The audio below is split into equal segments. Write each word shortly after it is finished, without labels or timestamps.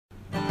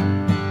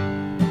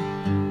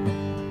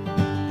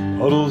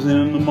Puddles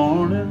in the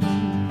morning,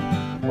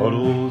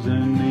 puddles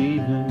in the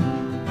evening,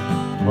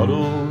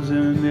 puddles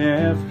in the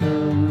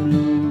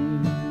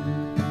afternoon.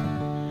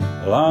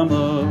 Well, I'm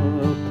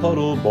a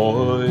puddle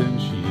boy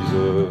and she's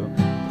a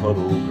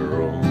puddle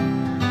girl.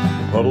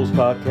 The Puddles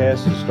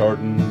podcast is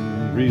starting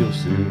real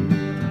soon.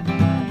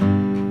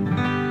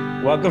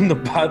 Welcome to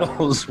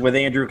Puddles with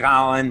Andrew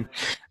Collin.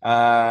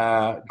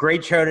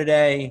 Great show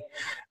today.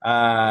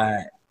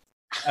 Fellow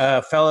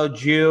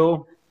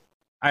Jew.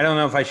 I don't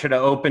know if I should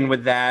have opened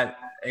with that.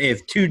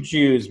 If two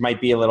Jews might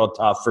be a little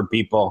tough for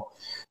people,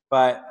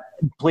 but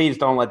please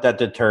don't let that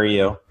deter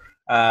you.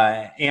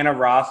 Anna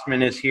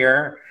Roisman is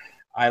here.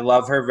 I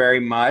love her very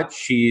much.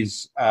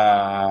 She's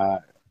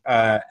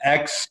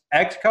ex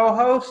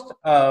co-host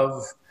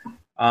of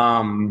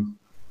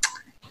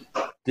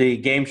the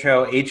game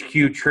show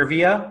HQ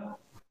Trivia,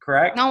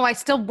 correct? No, I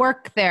still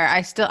work there.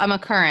 I'm a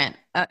current.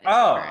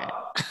 Current.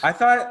 I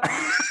thought.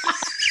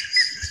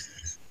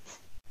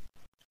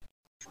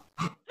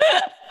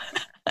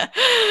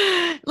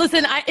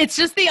 Listen, it's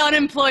just the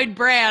unemployed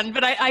brand,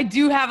 but I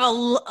do have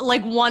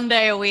one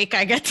day a week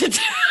I get to do.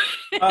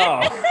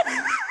 Oh,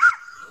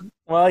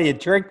 well, you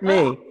tricked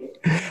me.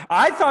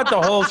 I thought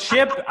the whole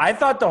ship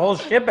at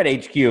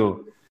HQ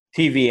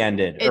TV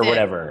ended or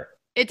whatever.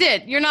 It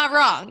did. You're not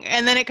wrong.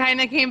 And then it kind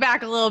of came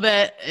back a little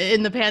bit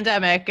in the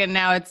pandemic, and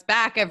now it's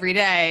back every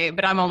day,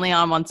 but I'm only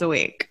on once a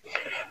week.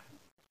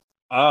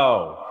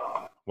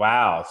 Oh,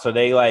 wow. So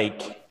they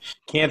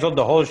canceled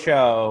the whole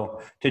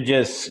show to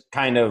just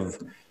kind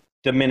of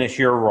diminish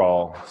your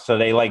role. So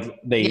they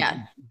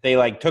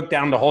took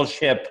down the whole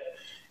ship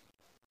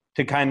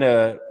to kind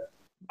of,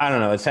 I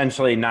don't know,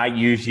 essentially not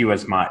use you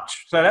as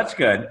much. So that's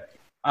good.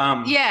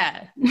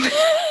 Yeah.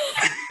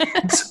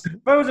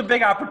 But it was a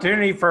big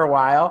opportunity for a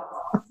while.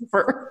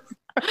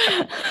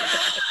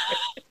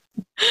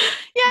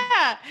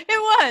 Yeah, it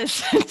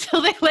was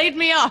until they laid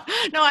me off.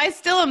 No, I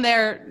still am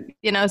there,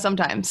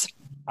 sometimes.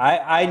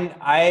 I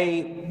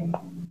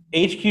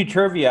HQ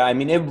Trivia, I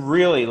mean, it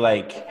really,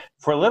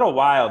 for a little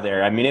while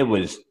there, I mean, it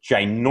was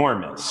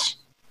ginormous.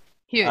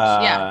 Huge,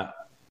 yeah.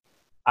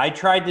 I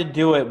tried to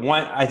do it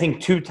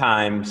two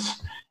times,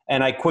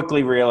 and I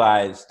quickly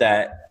realized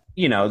that,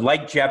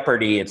 like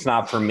Jeopardy, it's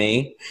not for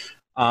me.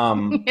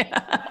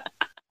 Yeah.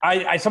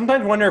 I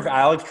sometimes wonder if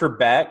Alex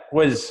Trebek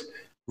was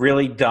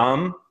really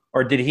dumb,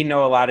 or did he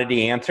know a lot of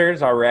the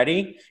answers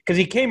already? Because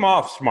he came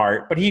off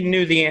smart, but he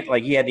knew he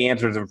had the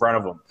answers in front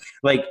of him.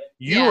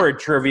 You were a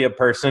trivia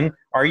person.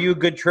 Are you a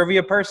good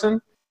trivia person?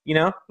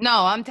 No,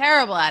 I'm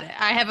terrible at it.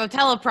 I have a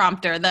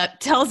teleprompter that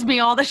tells me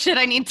all the shit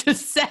I need to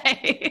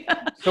say.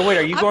 So wait,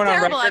 are you going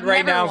on record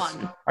right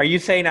now? Are you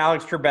saying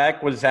Alex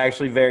Trebek was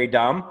actually very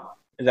dumb?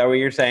 Is that what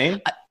you're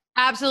saying?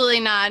 Absolutely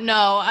not.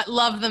 No, I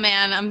love the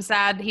man. I'm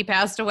sad he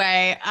passed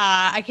away.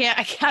 I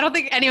don't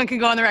think anyone can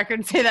go on the record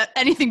and say that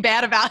anything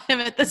bad about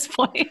him at this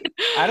point.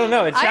 I don't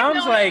know. It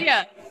sounds like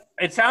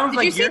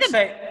you're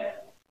saying.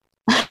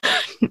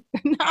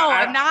 No,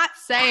 I'm not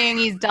saying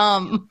he's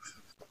dumb.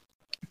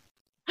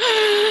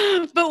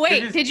 But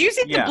wait, did you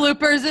see the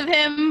bloopers of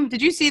him?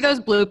 Did you see those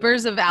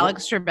bloopers of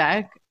Alex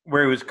Trebek?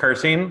 Where he was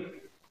cursing?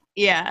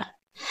 Yeah.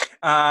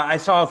 I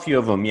saw a few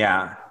of them,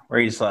 yeah. Where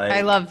he's like... I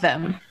love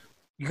them.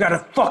 You gotta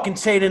fucking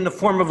say it in the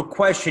form of a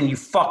question, you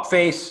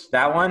fuckface.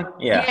 That one?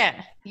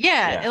 Yeah.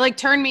 Yeah. It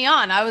turned me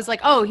on. I was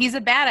like, oh, he's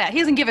a badass. He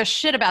doesn't give a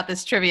shit about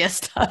this trivia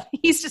stuff.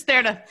 He's just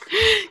there to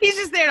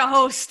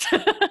host.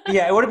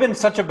 Yeah, it would have been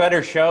such a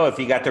better show if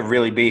he got to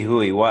really be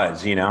who he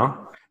was,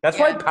 That's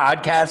why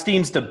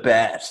podcasting's the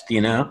best,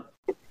 Yeah.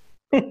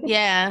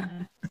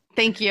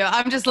 Thank you.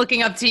 I'm just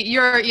looking up to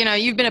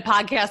you've been a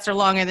podcaster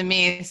longer than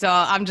me, so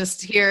I'm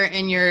just here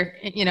in your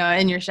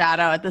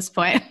shadow at this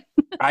point.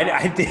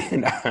 I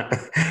did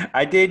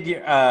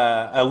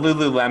a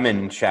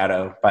Lululemon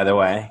shadow, by the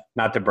way,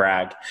 not to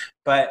brag,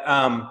 but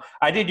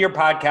I did your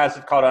podcast.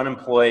 It's called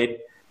Unemployed.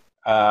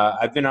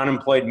 I've been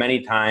unemployed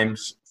many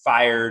times,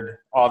 fired,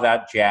 all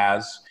that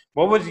jazz.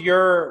 What was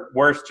your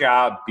worst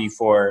job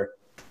before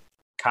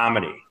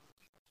comedy?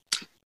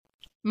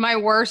 My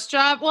worst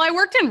job? Well, I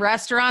worked in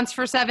restaurants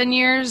for 7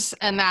 years,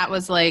 and that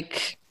was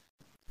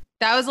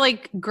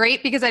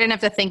great because I didn't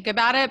have to think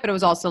about it, but it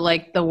was also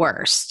the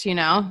worst, working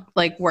in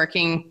a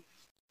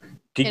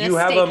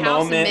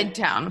steakhouse in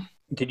Midtown.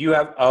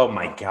 Oh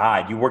my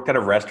God, you worked at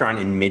a restaurant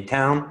in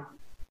Midtown?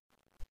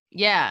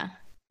 Yeah,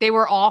 they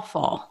were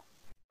awful.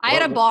 I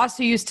had a boss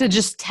who used to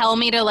just tell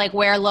me to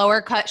wear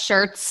lower cut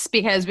shirts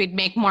because we'd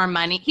make more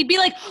money. He'd be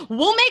like,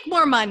 we'll make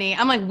more money.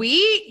 I'm like,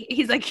 we?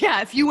 He's like,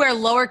 yeah, if you wear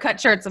lower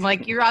cut shirts. I'm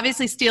like, you're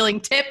obviously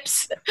stealing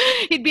tips.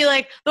 He'd be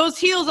like, those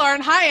heels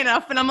aren't high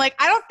enough. And I'm like,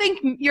 I don't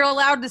think you're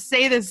allowed to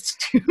say this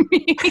to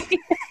me.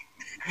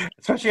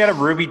 Especially out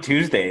of Ruby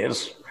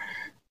Tuesdays.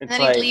 And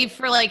then he'd leave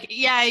for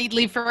he'd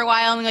leave for a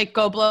while and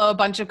go blow a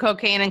bunch of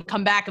cocaine and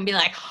come back and be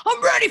like,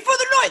 I'm ready for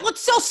the night.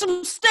 Let's sell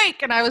some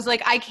steak. And I was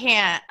like, I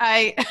can't.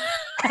 I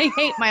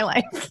hate my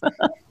life.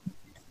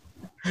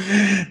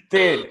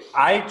 Dude,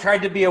 I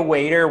tried to be a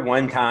waiter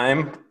one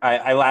time.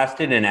 I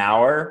lasted an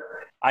hour.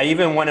 I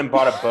even went and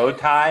bought a bow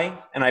tie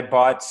and I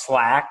bought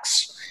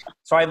slacks.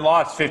 So I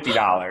lost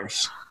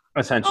 $50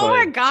 essentially. Oh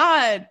my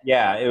God.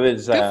 Yeah, it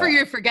was good for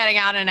you for getting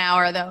out an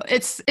hour though.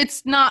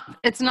 It's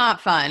not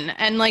fun.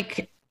 And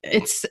like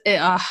it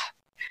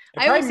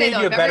probably made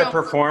you a better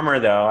performer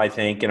though, I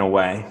think, in a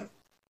way.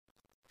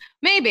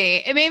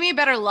 Maybe. It made me a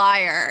better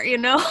liar, you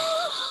know?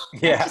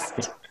 Yeah.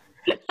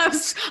 I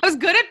was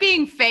good at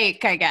being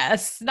fake, I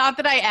guess. Not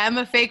that I am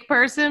a fake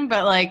person,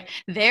 but like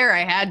there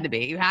I had to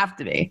be. You have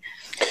to be.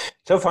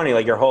 So funny,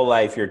 like your whole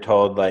life you're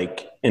told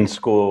like in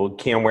school,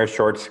 can't wear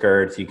short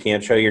skirts, you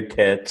can't show your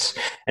tits.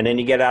 And then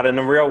you get out in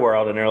the real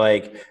world and they're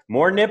like,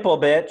 more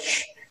nipple,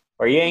 bitch,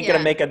 or you ain't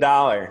gonna make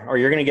 $1 or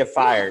you're gonna get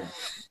fired.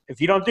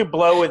 If you don't do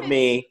blow with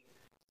me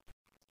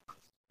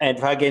and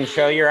fucking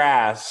show your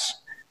ass,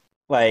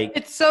 like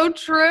it's so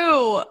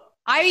true.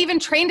 I even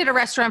trained at a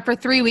restaurant for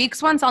 3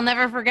 weeks once. I'll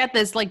never forget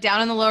this, like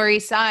down in the Lower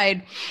East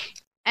Side.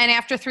 And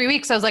after 3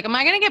 weeks, I was like, am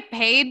I going to get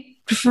paid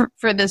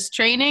for this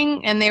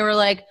training? And they were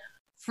like,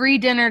 free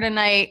dinner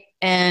tonight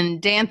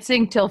and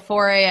dancing till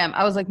 4 a.m.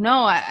 I was like,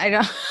 no, I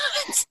don't.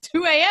 It's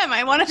 2 a.m.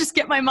 I want to just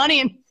get my money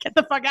and get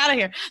the fuck out of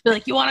here. They're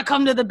like, you want to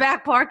come to the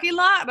back parking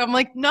lot? And I'm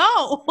like,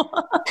 no.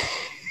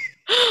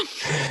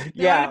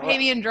 They want to pay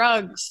me in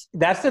drugs.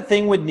 That's the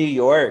thing with New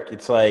York.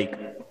 It's like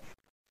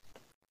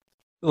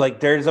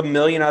there's a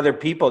million other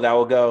people that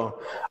will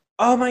go,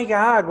 oh my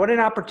God, what an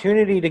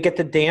opportunity to get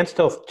to dance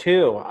till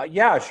 2.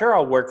 Yeah, sure,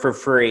 I'll work for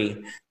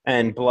free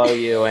and blow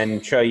you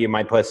and show you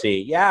my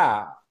pussy.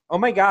 Yeah. Oh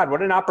my God,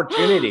 what an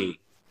opportunity.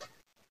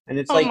 And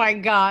it's like, oh my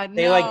God,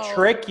 they like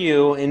trick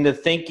you into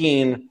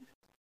thinking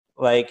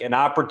like an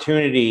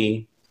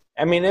opportunity.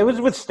 I mean, it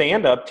was with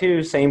stand-up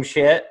too, same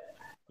shit,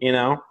 you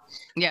know?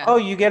 Yeah. Oh,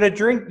 you get a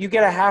drink, you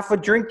get a half a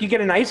drink, you get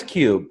an ice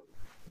cube.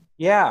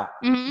 Yeah.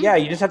 Mm-hmm. Yeah,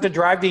 you just have to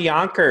drive to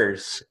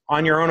Yonkers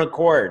on your own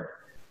accord.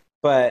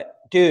 But,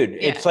 dude,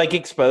 it's like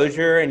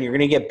exposure and you're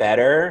going to get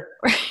better.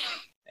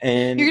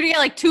 And you're going to get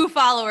like 2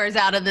 followers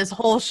out of this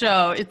whole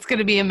show. It's going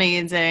to be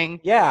amazing.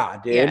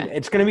 Yeah, dude. Yeah.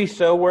 It's going to be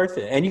so worth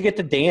it. And you get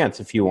to dance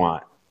if you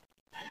want.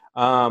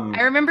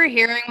 I remember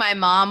hearing my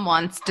mom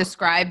once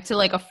describe to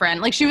like a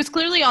friend, like she was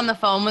clearly on the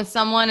phone with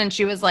someone and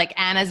she was like,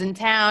 Anna's in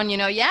town, you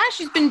know, yeah,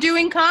 she's been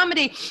doing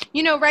comedy,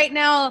 you know, right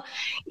now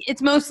it's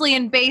mostly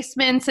in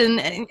basements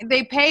and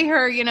they pay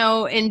her, you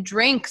know, in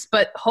drinks,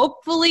 but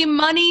hopefully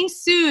money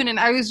soon. And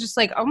I was just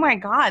like, oh my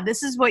God,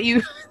 this is how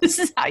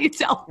you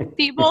tell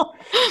people.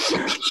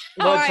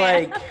 Well, it's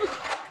like,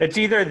 it's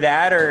either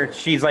that or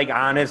she's like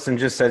honest and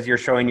just says you're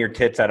showing your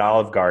tits at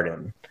Olive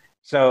Garden.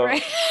 So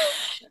right.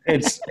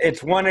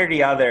 It's one or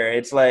the other.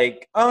 It's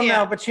like, oh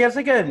no, but she has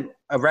like a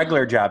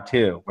regular job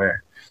too,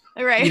 where,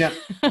 right? You know,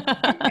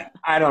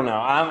 I don't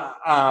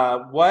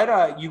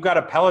know. You got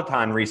a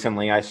Peloton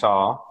recently? I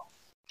saw.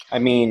 I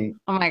mean,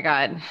 oh my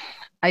God,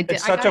 I did.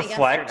 It's such a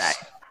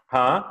flex,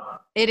 huh?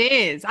 It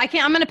is. I'm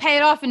going to pay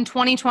it off in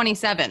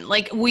 2027.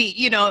 Like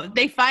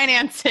they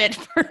finance it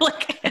for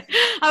like,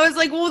 I was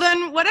like, well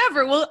then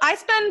whatever. Well, I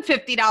spend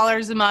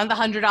 $50 a month,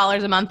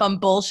 $100 a month on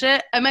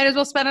bullshit. I might as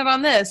well spend it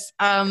on this.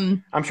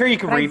 I'm sure you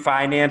can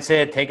refinance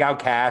it, take out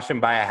cash and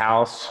buy a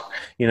house.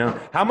 You know,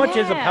 how much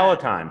is a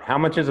Peloton? How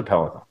much is a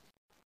Peloton?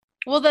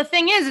 Well, the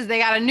thing is they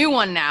got a new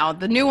one now.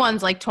 The new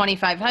one's like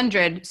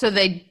 $2,500. So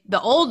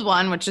the old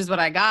one, which is what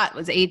I got,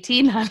 was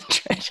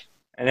 $1,800.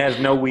 And it has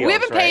no wheels. We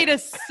haven't paid a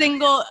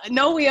single,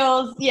 no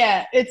wheels.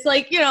 Yeah. It's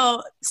like, you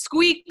know,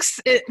 squeaks,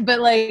 but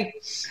like,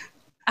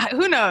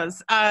 who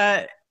knows?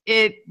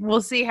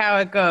 We'll see how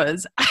it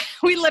goes.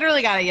 We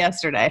literally got it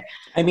yesterday.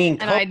 I mean,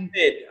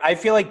 COVID, I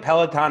feel like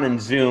Peloton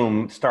and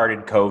Zoom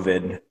started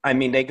COVID. I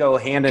mean, they go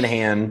hand in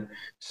hand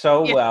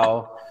so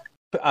well.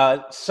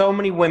 So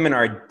many women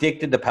are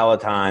addicted to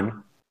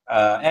Peloton.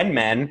 And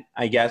men,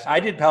 I guess. I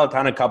did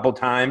Peloton a couple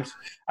times.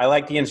 I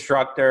like the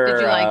instructor.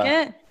 Did you like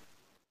it?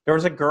 There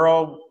was a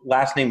girl,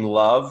 last name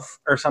Love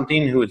or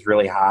something, who was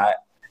really hot,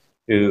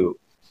 who,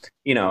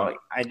 you know.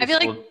 I feel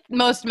like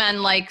most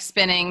men like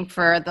spinning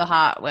for the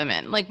hot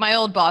women. Like my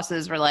old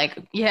bosses were like,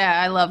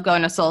 yeah, I love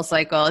going to Soul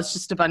Cycle. It's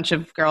just a bunch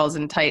of girls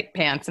in tight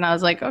pants. And I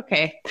was like,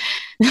 okay.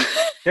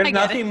 There's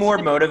nothing more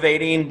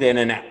motivating than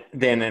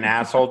an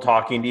asshole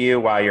talking to you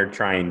while you're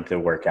trying to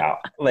work out.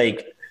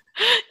 Like,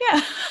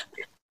 yeah.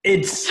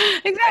 It's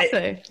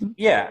exactly.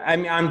 I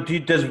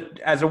mean,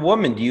 as a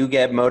woman, do you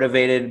get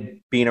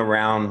motivated being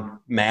around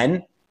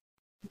men,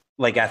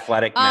 like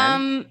athletic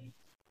men?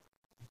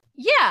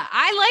 Yeah,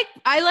 I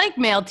like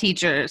male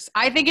teachers.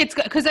 I think it's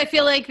because I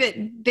feel like that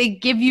they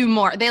give you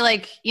more. They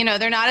like, you know,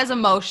 they're not as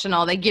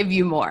emotional. They give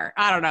you more.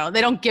 I don't know.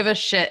 They don't give a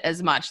shit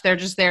as much. They're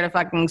just there to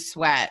fucking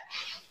sweat.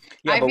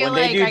 Yeah, but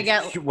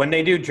when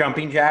they do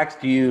jumping jacks,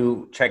 do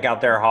you check out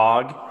their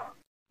hog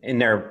in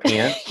their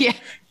pants? Yeah.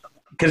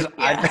 Because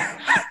I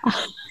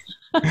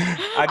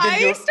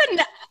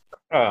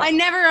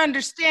never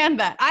understand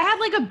that. I had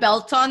like a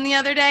belt on the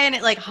other day and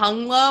it like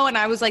hung low and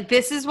I was like,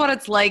 this is what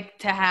it's like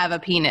to have a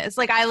penis.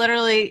 Like I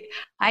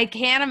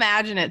can't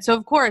imagine it. So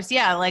of course,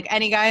 yeah, like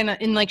any guy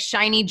in like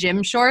shiny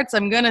gym shorts,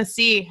 I'm going to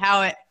see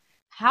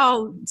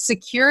how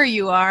secure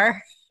you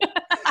are.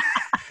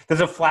 Does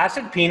a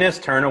flaccid penis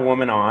turn a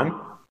woman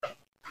on?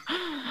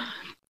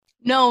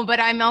 No, but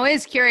I'm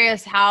always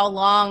curious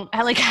how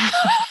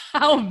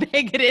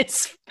big it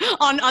is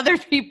on other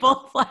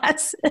people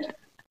flaccid.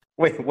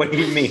 Wait, what do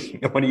you mean?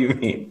 What do you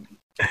mean?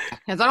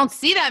 Because I don't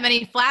see that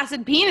many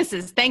flaccid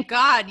penises. Thank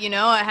God,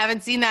 I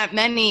haven't seen that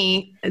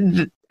many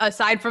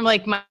aside from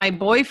like my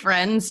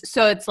boyfriends.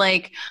 So it's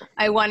like,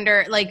 I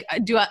wonder, like,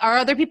 are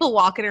other people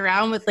walking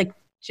around with like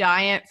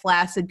giant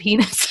flaccid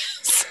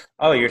penises?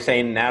 Oh, you're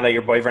saying now that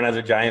your boyfriend has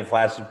a giant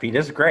flaccid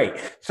penis? Great.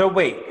 So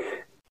wait,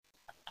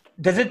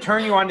 does it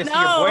turn you on to see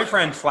your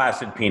boyfriend's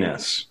flaccid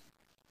penis?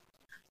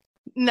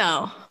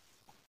 No.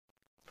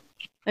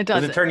 It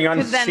doesn't. Does it turn you on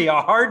to see a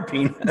hard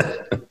penis?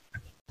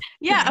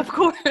 Yeah, of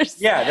course.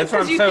 Yeah, that's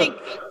what I'm saying.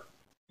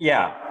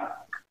 Yeah.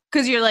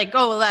 Because you're like,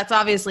 oh, well, that's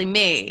obviously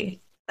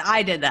me.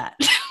 I did that.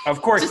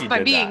 Of course just you by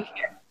did being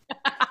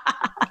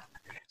that.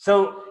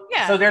 So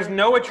there's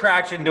no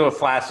attraction to a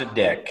flaccid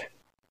dick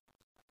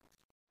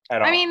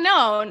at all. I mean,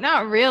 no,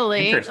 not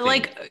really.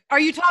 Like, are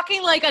you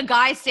talking like a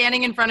guy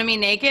standing in front of me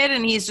naked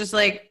and he's just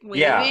like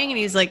waving and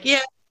he's like,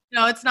 yeah,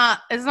 no, it's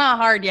not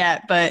hard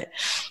yet, but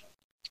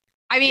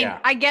I mean,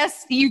 I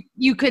guess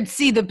you could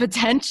see the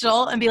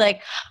potential and be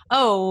like,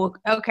 oh,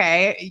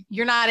 okay,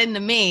 you're not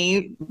into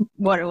me.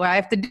 What do I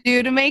have to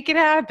do to make it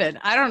happen?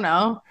 I don't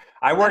know.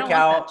 I work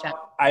out.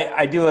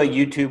 I do a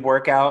YouTube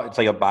workout. It's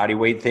like a body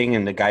weight thing,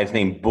 and the guy's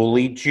named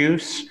Bully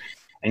Juice.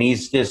 And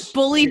he's this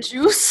Bully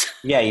Juice?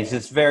 Yeah, he's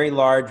this very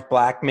large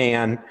black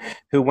man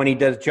who, when he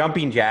does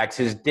jumping jacks,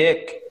 his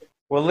dick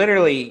will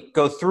literally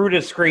go through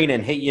the screen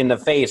and hit you in the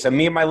face. And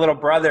me and my little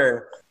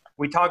brother,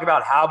 we talk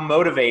about how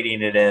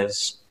motivating it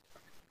is.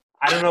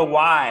 I don't know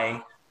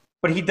why,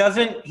 but he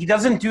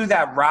doesn't do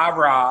that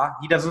rah-rah.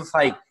 He doesn't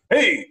like,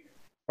 hey,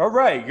 all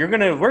right, we're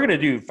gonna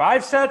do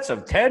 5 sets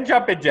of 10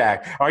 jumping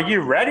jack. Are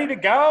you ready to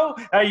go?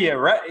 Are you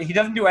ready? He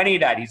doesn't do any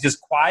of that. He's just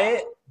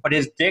quiet, but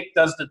his dick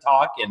does the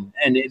talking,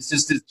 and it's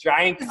just this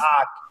giant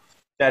cock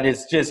that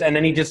is just, and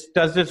then he just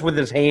does this with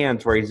his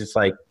hands where he's just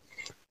like,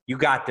 you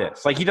got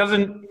this. Like he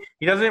doesn't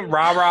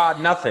rah-rah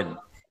nothing.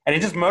 And it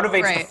just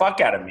motivates the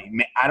fuck out of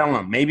me. I don't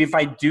know. Maybe if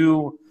I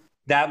do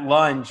that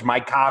lunge, my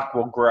cock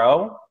will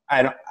grow.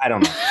 I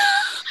don't know.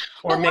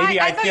 Or maybe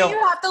I feel you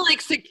have to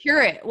like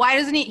secure it. Why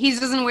doesn't he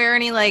doesn't wear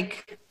any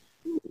like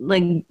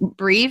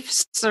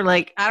briefs or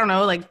like, I don't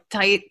know, like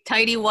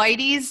tighty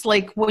whities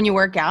like when you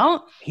work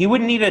out? He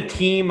would need a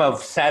team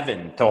of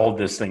 7 to hold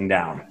this thing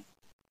down.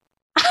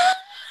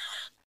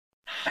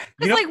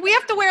 Because like we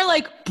have to wear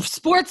like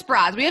sports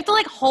bras. We have to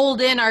like hold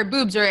in our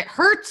boobs or it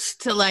hurts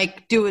to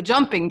like do a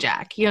jumping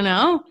jack,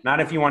 Not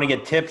if you want to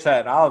get tips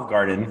at Olive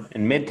Garden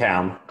in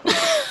Midtown.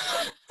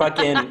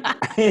 Fucking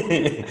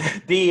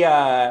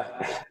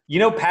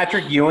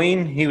Patrick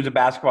Ewing, he was a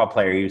basketball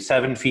player. He was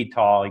 7 feet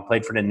tall. He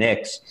played for the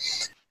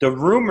Knicks. The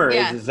rumor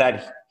is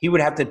that he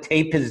would have to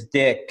tape his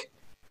dick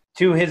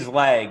to his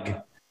leg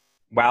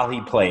while he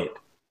played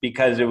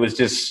because it was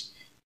just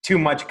too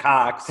much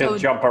cock to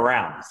jump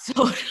around.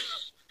 So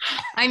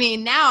I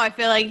mean, now I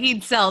feel like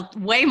he'd sell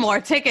way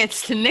more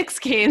tickets to Knicks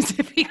games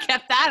if he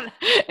kept that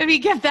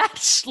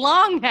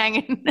schlong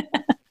hanging.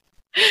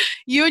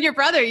 You and your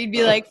brother, you'd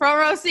be like, front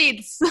row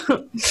seats.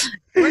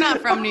 We're not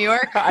from New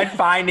York. I'd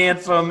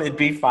finance them. It'd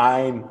be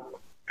fine.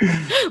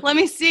 Let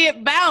me see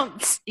it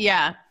bounce.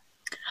 Yeah.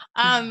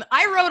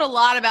 I wrote a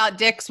lot about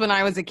dicks when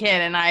I was a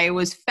kid, and I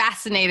was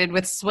fascinated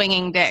with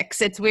swinging dicks.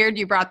 It's weird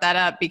you brought that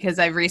up because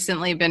I've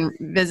recently been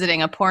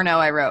visiting a porno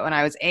I wrote when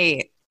I was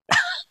 8.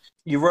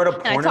 You wrote a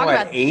porno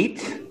at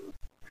 8?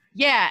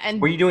 Yeah. And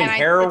were you doing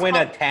heroin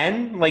at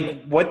 10?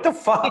 Like, what the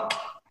fuck?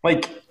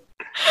 Like,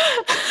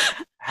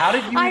 how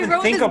did you even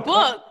think of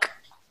book?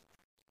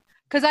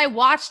 Because I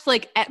watched,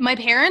 like, my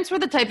parents were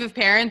the type of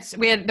parents,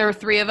 there were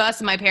 3 of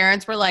us, and my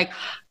parents were like,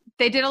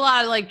 they did a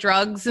lot of like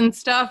drugs and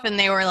stuff, and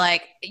they were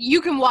like,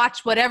 you can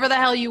watch whatever the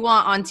hell you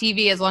want on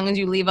TV as long as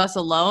you leave us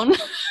alone.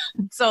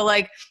 So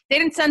like they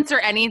didn't censor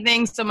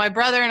anything. So my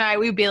brother and I,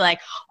 we'd be like,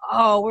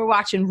 oh, we're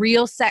watching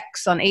Real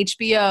Sex on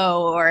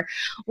HBO, or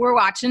we're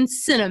watching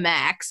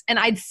Cinemax, and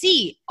I'd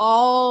see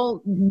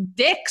all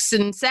dicks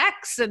and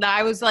sex, and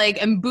I was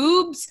like, and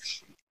boobs.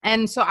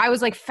 And so I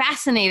was like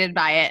fascinated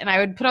by it, and I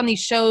would put on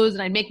these shows,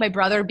 and I'd make my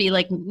brother be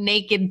like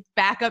naked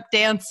backup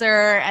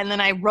dancer. And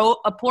then I wrote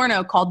a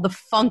porno called The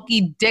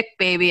Funky Dick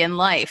Baby in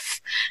Life.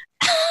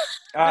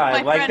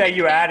 I like that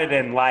you added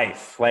in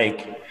life.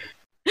 Like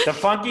The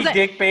Funky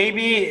Dick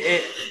Baby,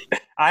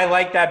 I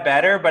like that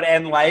better, but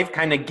in life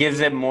kind of gives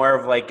it more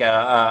of like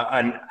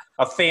a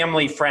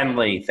family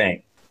friendly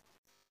thing.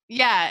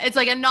 Yeah, it's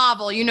like a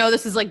novel.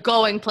 This is like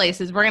going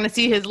places. We're going to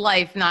see his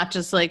life, not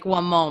just like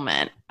one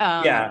moment.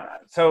 Yeah.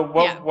 So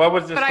what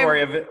was the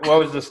story of it? What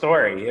was the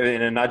story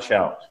in a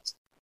nutshell?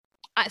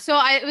 So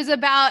it was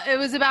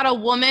about a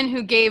woman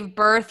who gave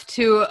birth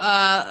to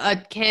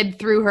a kid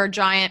through her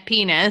giant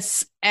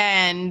penis,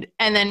 and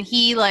then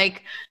he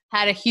like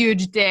had a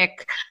huge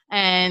dick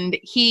and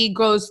he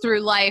goes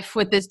through life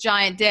with this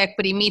giant dick,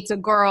 but he meets a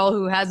girl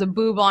who has a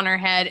boob on her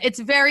head. It's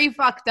very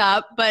fucked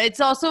up, but it's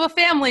also a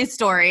family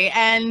story.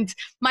 And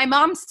my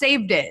mom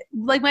saved it.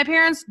 Like, my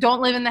parents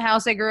don't live in the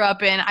house I grew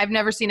up in. I've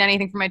never seen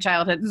anything from my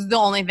childhood. This is the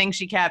only thing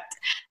she kept.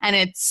 And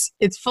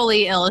it's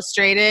fully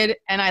illustrated.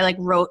 And I like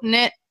wrote in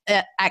it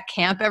at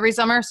camp every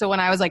summer. So when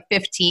I was like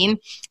 15,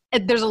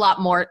 there's a lot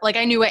more. Like,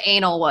 I knew what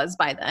anal was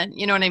by then.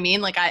 You know what I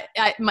mean? Like,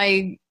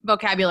 my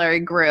vocabulary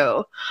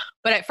grew.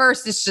 But at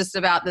first, it's just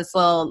about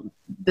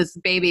this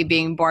baby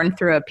being born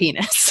through a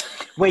penis.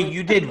 Wait,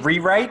 you did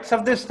rewrites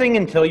of this thing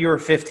until you were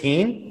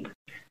 15?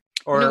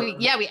 Or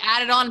No, we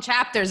added on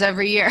chapters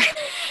every year.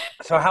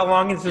 So how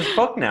long is this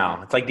book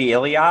now? It's like the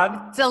Iliad?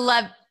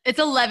 It's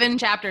 11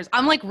 chapters.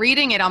 I'm like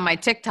reading it on my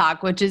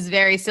TikTok, which is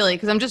very silly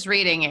because I'm just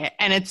reading it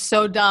and it's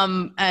so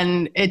dumb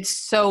and it's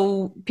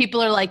so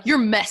people are like, you're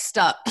messed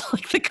up.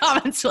 Like the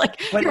comments are like,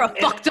 you're a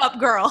fucked up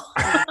girl.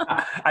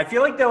 I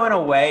feel like though in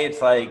a way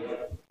it's like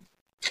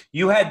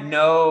you had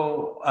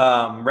no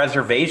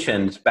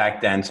reservations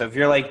back then. So if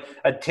you're like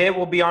a tit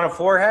will be on a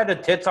forehead, a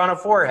tit's on a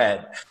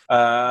forehead,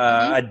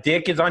 a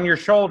dick is on your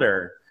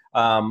shoulder.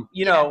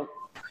 You know,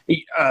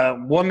 a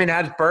woman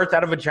has birth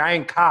out of a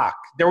giant cock.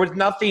 There was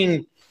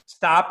nothing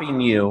stopping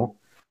you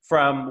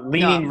from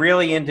leaning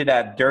really into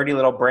that dirty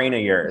little brain of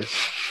yours.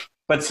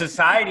 But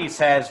society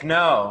says,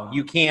 no,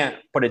 you can't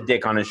put a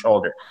dick on his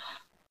shoulder.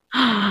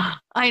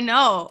 I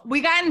know.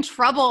 We got in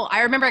trouble.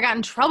 I remember I got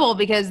in trouble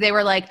because they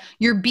were like,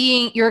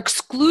 you're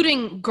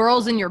excluding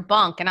girls in your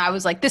bunk. And I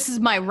was like, this is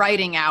my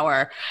writing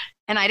hour.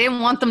 And I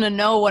didn't want them to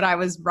know what I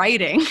was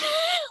writing.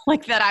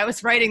 Like that I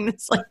was writing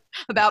this like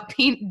about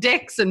pink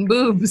dicks and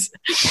boobs.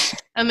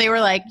 And they were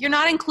like, you're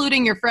not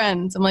including your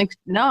friends. I'm like,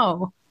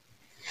 no.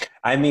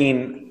 I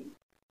mean,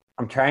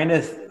 I'm trying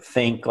to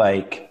think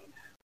like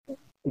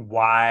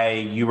why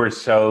you were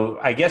so,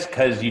 I guess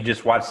because you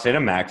just watched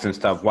Cinemax and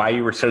stuff, why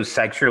you were so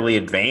sexually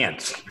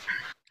advanced.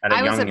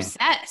 I was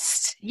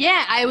obsessed.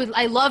 Yeah,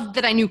 I loved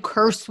that I knew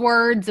curse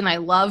words and I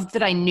loved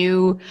that I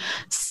knew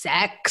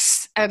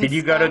sex. And did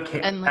you go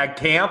to at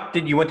camp?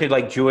 Did you went to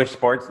like Jewish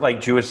sports,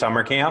 like Jewish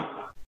summer camp?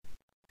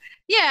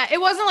 Yeah, it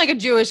wasn't like a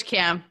Jewish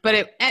camp,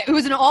 but it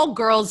was an all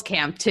girls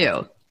camp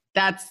too.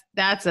 That's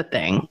a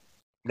thing.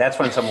 That's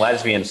when some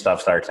lesbian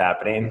stuff starts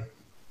happening.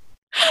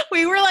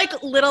 We were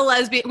like little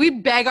lesbian.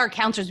 We'd beg our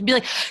counselors. We'd be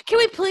like, can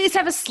we please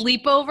have a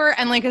sleepover?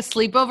 And like a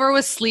sleepover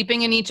was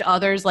sleeping in each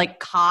other's like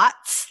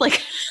cots,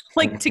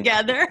 like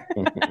together.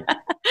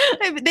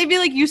 They'd be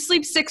like, you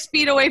sleep 6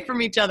 feet away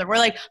from each other. We're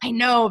like, I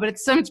know, but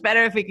it's so much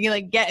better if we can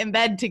like get in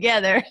bed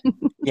together.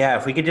 Yeah,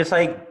 if we could just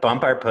like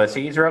bump our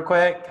pussies real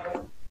quick.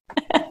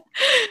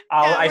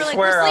 I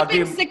swear I'll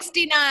do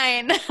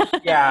 69.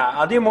 Yeah,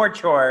 I'll do more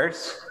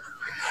chores.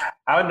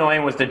 How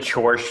annoying was the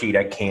chore sheet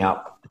at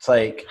camp? It's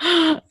like,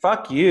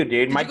 fuck you,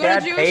 dude. My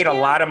dad paid a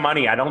lot of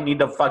money. I don't need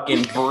the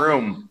fucking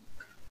broom.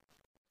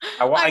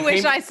 I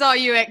wish I saw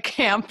you at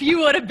camp. You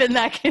would have been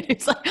that kid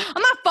who's like,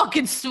 I'm not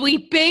fucking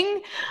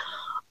sweeping.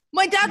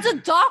 My dad's a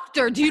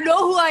doctor. Do you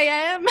know who I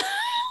am?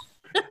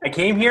 I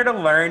came here to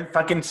learn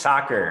fucking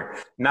soccer,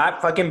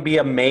 not fucking be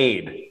a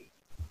maid.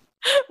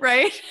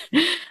 Right?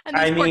 And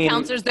these poor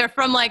counselors, they're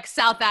from like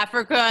South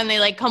Africa and they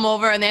like come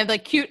over and they have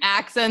like cute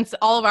accents.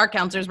 All of our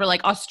counselors were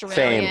like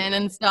Australian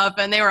and stuff.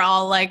 And they were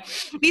all like,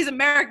 these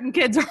American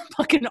kids are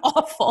fucking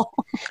awful.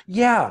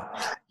 Yeah.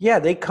 Yeah.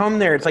 They come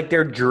there. It's like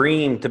their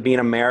dream to be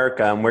in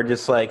America. And we're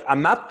just like,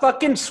 I'm not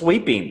fucking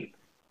sweeping.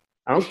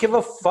 I don't give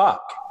a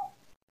fuck.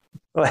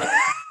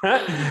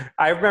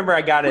 I remember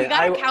I got it.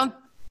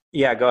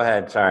 Yeah, go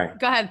ahead. Sorry.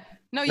 Go ahead.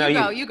 No,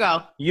 you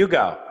go. You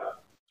go.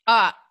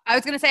 I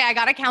was going to say, I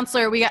got a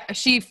counselor.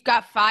 She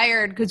got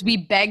fired because we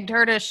begged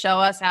her to show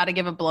us how to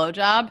give a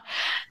blowjob.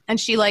 And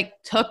she like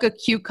took a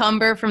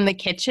cucumber from the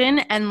kitchen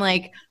and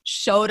like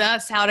showed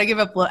us how to give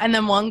a blow. And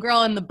then one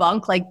girl in the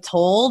bunk like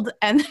told,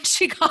 and then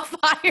she got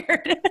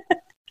fired.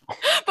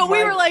 But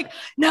we were like,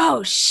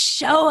 no,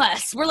 show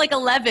us. We're like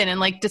 11 and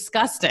like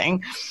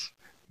disgusting.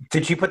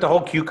 Did she put the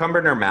whole cucumber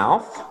in her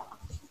mouth?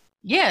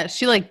 Yeah,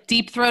 she like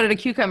deep-throated a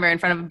cucumber in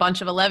front of a bunch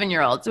of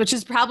 11-year-olds, which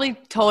is probably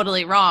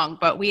totally wrong,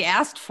 but we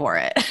asked for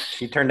it.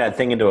 She turned that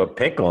thing into a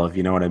pickle, if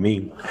you know what I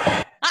mean.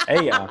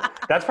 Hey,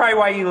 that's probably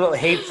why you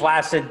hate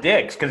flaccid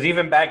dicks, because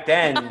even back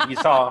then, you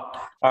saw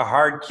a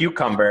hard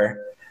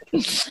cucumber.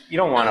 You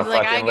don't want to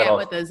fucking I get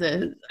what this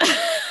is.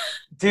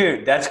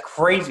 Dude, that's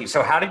crazy.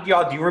 So how did do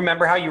you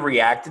remember how you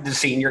reacted to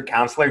seeing your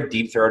counselor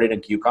deep-throated a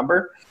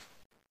cucumber?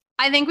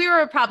 I think we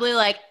were probably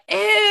like,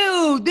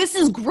 ew, this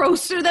is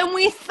grosser than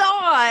we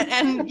thought.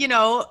 And, you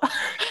know,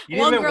 you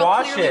didn't even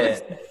wash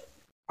it.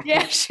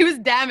 Yeah, she was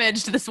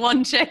damaged, this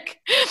one chick.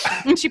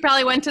 And she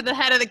probably went to the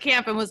head of the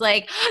camp and was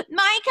like,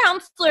 my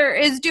counselor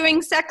is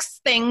doing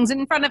sex things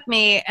in front of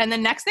me. And the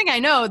next thing I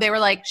know, they were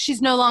like,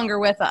 she's no longer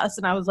with us.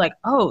 And I was like,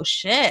 oh,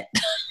 shit.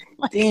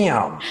 Like,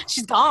 damn.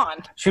 She's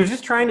gone. She was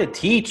just trying to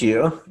teach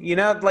you, you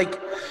know, like.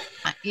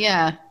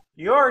 Yeah.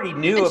 You already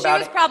knew and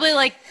about it. She was probably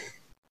like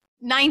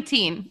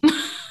 19.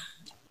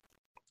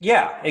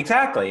 Yeah,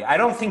 exactly. I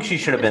don't think she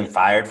should have been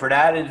fired for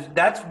that.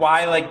 That's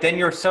why, like, then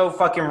you're so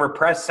fucking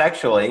repressed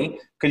sexually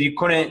because you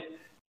couldn't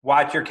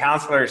watch your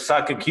counselor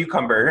suck a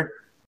cucumber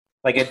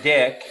like a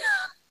dick.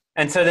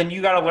 And so then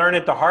you got to learn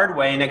it the hard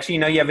way. Next thing you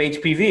know, you have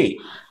HPV.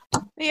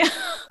 Yeah.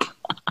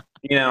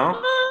 You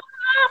know?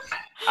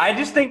 I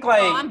just think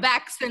like... Oh, I'm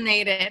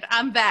vaccinated.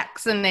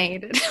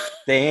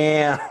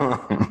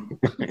 Damn.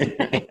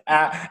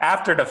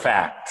 After the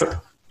fact.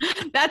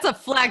 That's a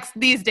flex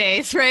these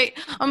days, right?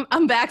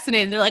 I'm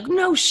vaccinated. They're like,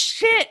 no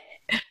shit.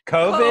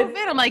 COVID?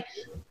 I'm like,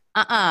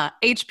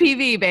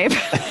 HPV, babe.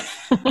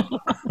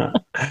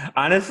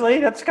 Honestly,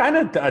 that's kind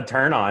of a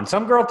turn on.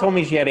 Some girl told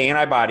me she had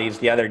antibodies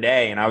the other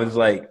day, and I was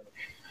like,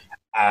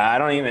 I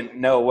don't even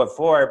know what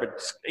for,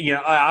 but, you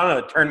know, I don't know,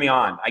 it turned me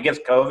on. I guess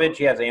COVID,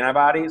 she has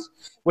antibodies,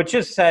 which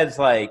just says,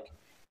 like,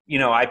 you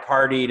know, I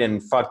partied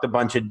and fucked a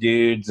bunch of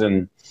dudes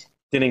and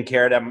didn't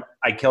care that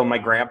I killed my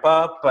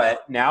grandpa,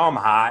 but now I'm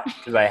hot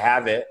because I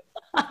have it.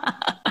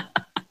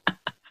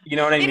 You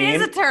know what I mean? It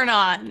is a turn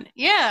on.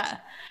 Yeah.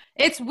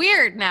 It's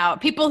weird now.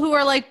 People who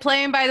are like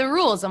playing by the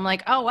rules. I'm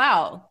like, oh,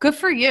 wow. Good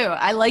for you.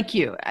 I like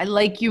you. I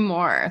like you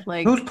more.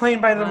 Like, who's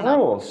playing by the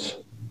rules?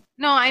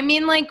 No, I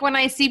mean, like, when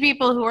I see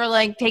people who are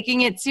like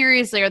taking it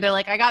seriously, or they're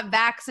like, I got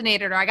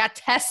vaccinated or I got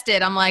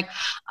tested. I'm like,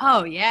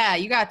 oh, yeah,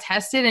 you got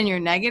tested and you're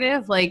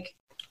negative. Like,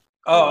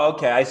 oh,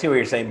 okay. I see what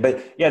you're saying.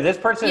 But yeah, this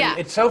person,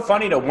 It's so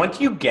funny though. Once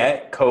you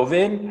get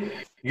COVID,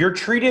 you're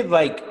treated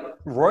like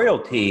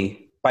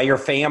royalty by your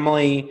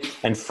family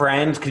and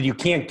friends because you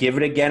can't give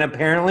it again,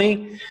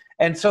 apparently.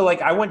 And so,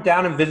 like, I went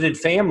down and visited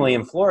family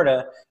in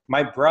Florida.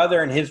 My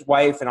brother and his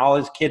wife and all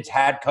his kids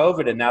had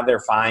COVID, and now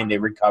they're fine. They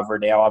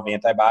recovered. They all have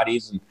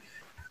antibodies. And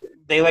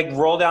they, like,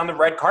 roll down the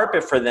red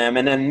carpet for them.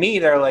 And then me,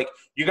 they're like,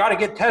 you got to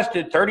get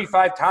tested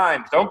 35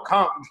 times. Don't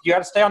come. You got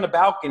to stay on the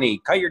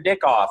balcony. Cut your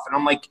dick off. And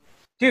I'm like,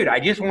 dude, I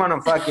just want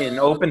to fucking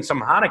open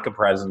some Hanukkah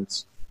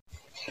presents.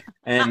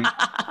 And,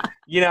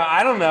 you know,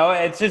 I don't know.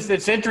 It's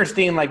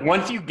interesting. Like,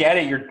 once you get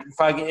it,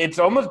 it's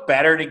almost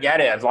better to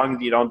get it as long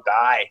as you don't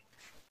die,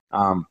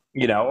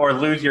 you know, or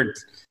lose your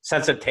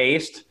sense of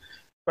taste.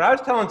 But I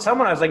was telling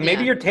someone, I was like,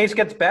 maybe your taste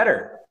gets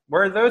better.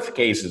 Where are those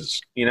cases,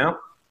 you know?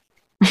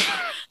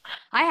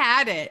 I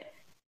had it.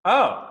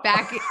 Oh.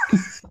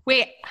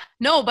 Wait,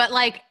 no, but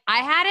like I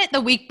had it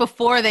the week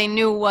before they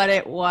knew what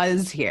it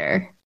was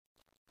here.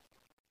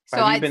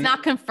 So it's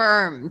not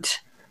confirmed.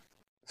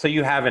 So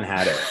you haven't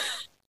had it?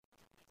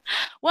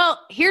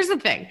 Well, here's the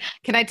thing.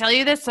 Can I tell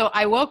you this? So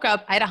I woke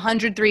up, I had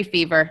 103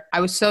 fever.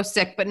 I was so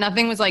sick, but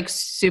nothing was like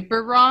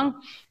super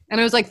wrong. And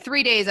it was like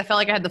 3 days. I felt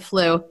like I had the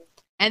flu.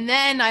 And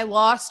then I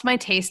lost my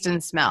taste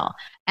and smell.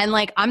 And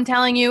like, I'm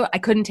telling you, I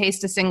couldn't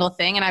taste a single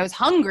thing. And I was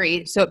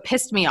hungry, so it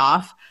pissed me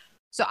off.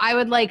 So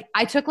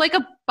I took like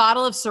a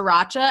bottle of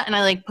sriracha and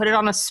I like put it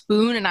on a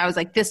spoon and I was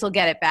like, this will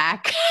get it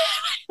back.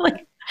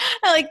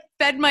 I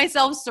fed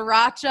myself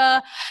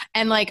sriracha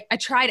and like I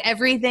tried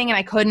everything and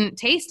I couldn't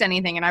taste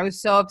anything. And I was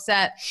so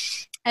upset.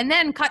 And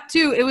then cut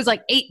to, it was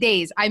like 8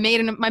 days.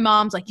 My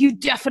mom's like, you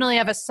definitely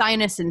have a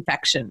sinus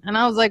infection. And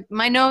I was like,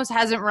 my nose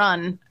hasn't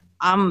run.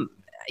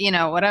 You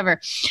know,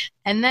 whatever.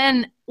 And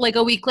then like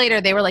a week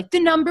later, they were like, the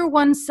number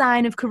one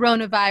sign of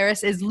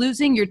coronavirus is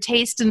losing your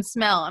taste and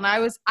smell. And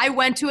I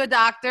went to a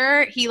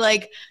doctor. He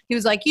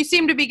was like, you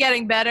seem to be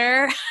getting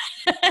better.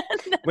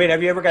 Wait,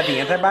 have you ever got the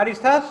antibodies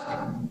test?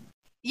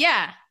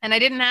 Yeah. And I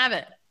didn't have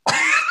it,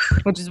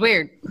 which is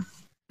weird.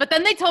 But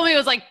then they told me it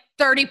was like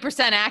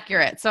 30%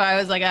 accurate. So I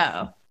was like,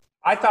 oh.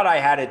 I thought I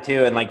had it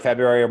too in like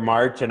February or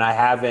March, and I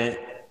haven't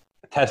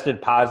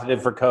tested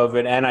positive for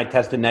COVID, and I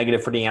tested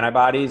negative for the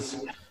antibodies.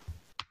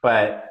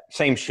 But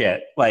same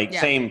shit,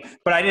 same.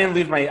 But I didn't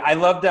lose I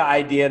love the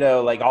idea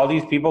though, like all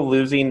these people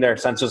losing their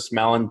sense of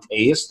smell and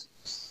taste.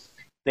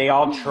 They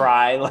all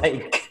try,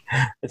 like,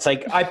 it's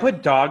like I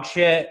put dog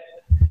shit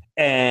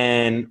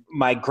and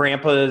my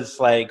grandpa's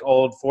like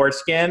old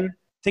foreskin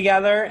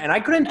together, and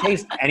I couldn't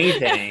taste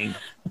anything.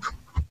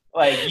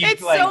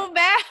 It's so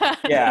bad.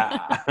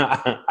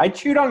 Yeah. I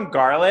chewed on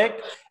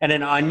garlic and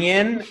an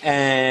onion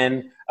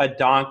and a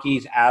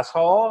donkey's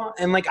asshole,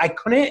 and like I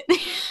couldn't.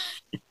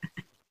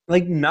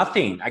 Like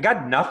nothing. I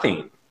got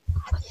nothing.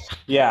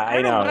 Yeah,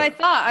 I know. What I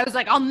thought. I was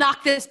like, I'll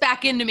knock this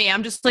back into me.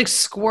 I'm just like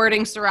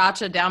squirting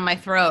sriracha down my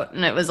throat.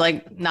 And it was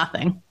like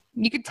nothing.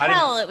 You could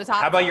tell it was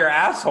hot. How about your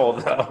asshole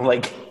though?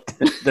 Like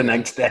the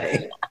next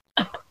day.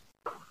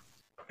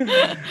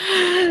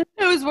 It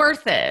was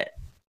worth it.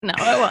 No,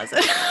 it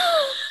wasn't.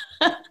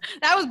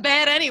 That was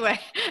bad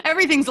anyway.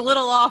 Everything's a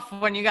little off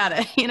when you got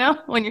it, you know,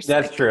 when you're sick.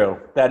 That's true.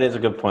 That is a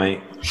good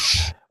point.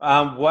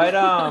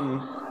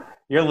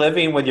 You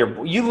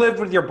lived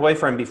with your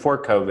boyfriend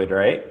before COVID,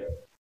 right?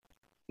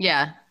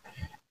 Yeah.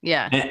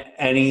 Yeah.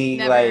 And he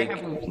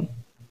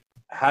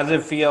how does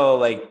it feel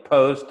like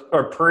post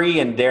or pre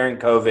and during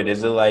COVID?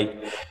 Is it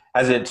like,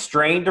 has it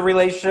strained the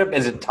relationship?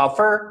 Is it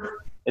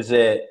tougher? Is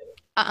it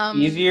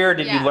easier?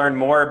 Did you learn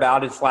more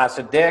about his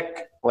flaccid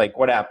dick? Like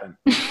what happened?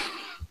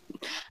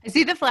 I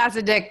see the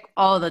flaccid dick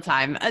all the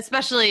time,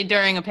 especially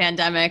during a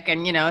pandemic.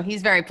 And, you know,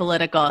 he's very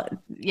political.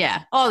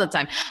 Yeah, all the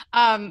time.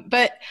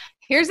 But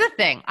Here's the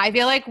thing. I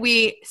feel like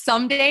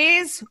some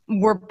days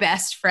we're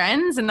best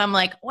friends and I'm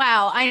like,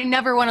 wow, I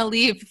never want to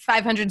leave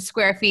 500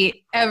 square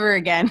feet ever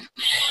again.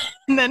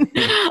 and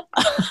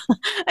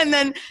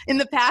then in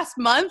the past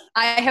month,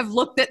 I have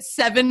looked at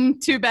 7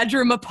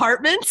 2-bedroom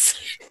apartments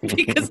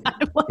because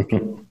I'm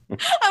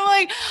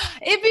like,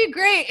 it'd be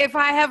great if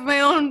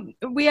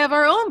we have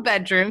our own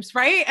bedrooms,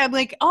 right? I'm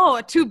like, oh,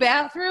 a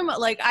 2-bathroom.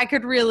 Like I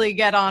could really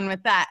get on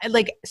with that.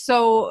 Like,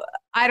 so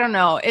I don't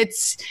know.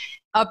 It's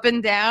up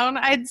and down,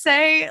 I'd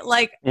say.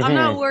 Like, I'm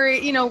not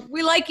worried.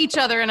 We like each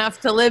other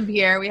enough to live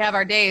here. We have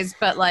our days,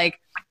 but like,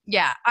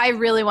 yeah, I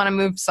really want to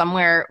move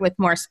somewhere with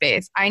more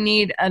space. I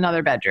need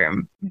another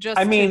bedroom to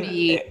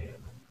be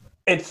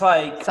it's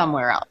like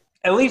somewhere else.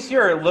 At least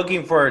you're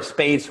looking for a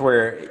space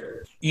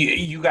where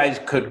you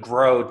guys could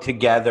grow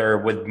together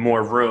with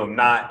more room.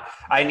 Not,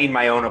 I need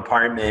my own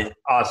apartment.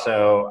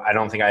 Also, I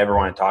don't think I ever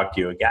want to talk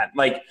to you again.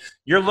 Like,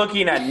 you're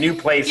looking at new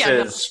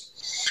places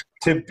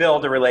to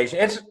build a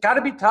relationship. It's got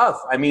to be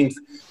tough. I mean,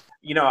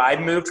 I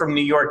moved from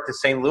New York to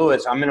St.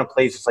 Louis. I'm in a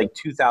place that's like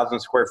 2,000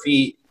 square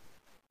feet.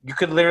 You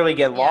could literally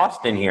get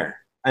lost in here.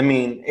 I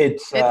mean,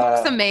 it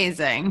looks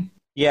amazing.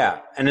 Yeah,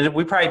 and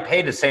we probably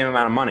paid the same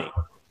amount of money.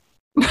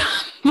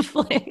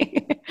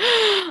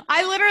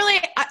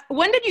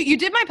 When did you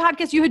did my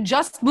podcast? You had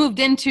just moved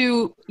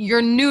into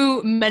your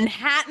new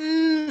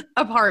Manhattan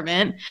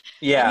apartment.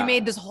 Yeah. And you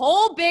made this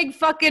whole big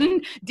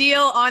fucking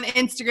deal on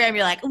Instagram.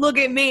 You're like, look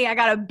at me. I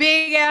got a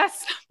big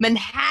ass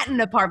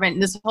Manhattan apartment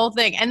and this whole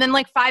thing. And then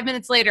like 5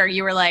 minutes later,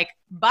 you were like,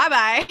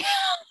 bye-bye.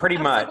 Pretty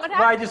much. Like,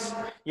 I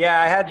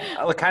had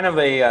kind of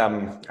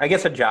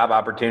a job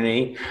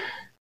opportunity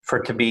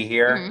to be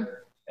here. Mm-hmm.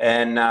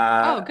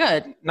 And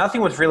good.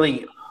 Nothing was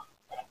really,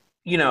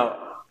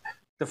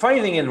 the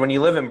funny thing is when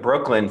you live in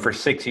Brooklyn for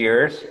 6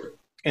 years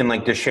in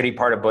like the shitty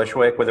part of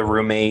Bushwick with a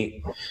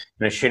roommate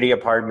in a shitty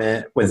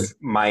apartment with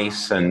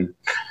mice and,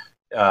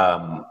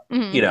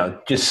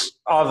 just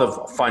all the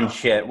fun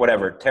shit,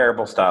 whatever,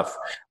 terrible stuff,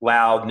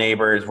 loud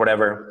neighbors,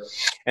 whatever.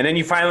 And then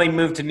you finally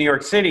move to New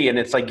York City and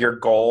it's like your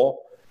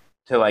goal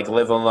to like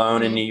live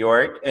alone in New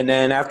York. And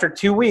then after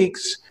 2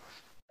 weeks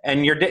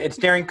and it's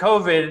during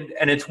COVID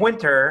and it's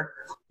winter,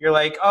 you're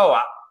like, oh,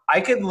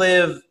 I could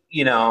live,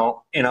 in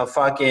a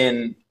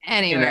fucking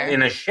anywhere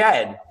in a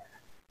shed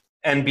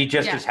and be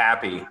just as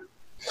happy.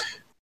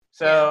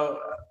 So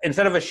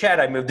instead of a shed,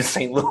 I moved to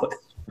St. Louis.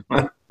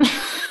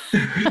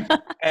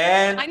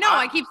 And I know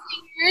I keep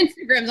seeing your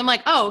Instagrams. I'm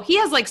like, oh, he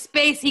has like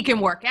space. He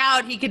can work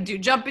out. He can do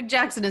jumping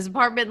jacks in his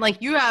apartment. Like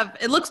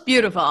it looks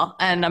beautiful.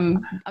 And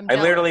I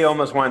literally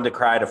almost wanted to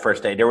cry the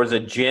first day. There's a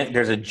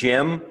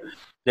gym.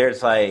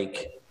 There's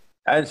like,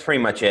 that's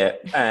pretty much it.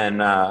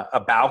 And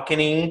a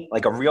balcony,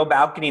 like a real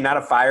balcony, not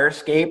a fire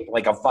escape,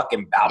 like a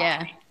fucking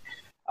balcony.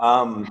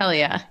 Yeah. Hell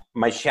yeah.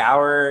 My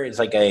shower is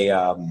like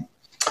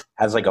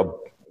has like a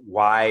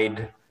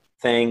wide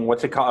thing.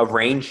 What's it called? A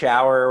rain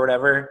shower or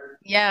whatever.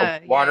 Yeah.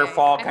 A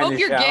waterfall kind of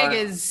shower. I hope your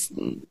gig is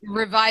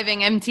reviving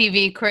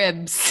MTV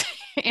Cribs,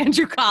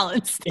 Andrew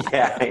Collins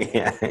style.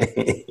 Yeah.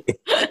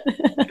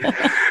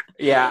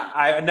 Yeah.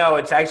 I know.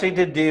 It's actually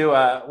to do,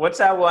 what's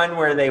that one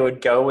where they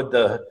would go with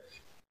the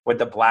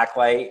black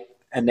light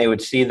and they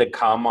would see the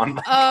cum on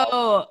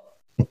the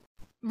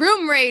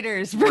Room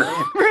Raiders.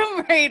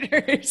 Room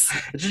Raiders.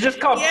 It should just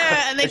called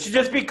it should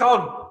just be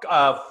called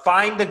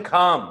Find the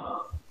Cum.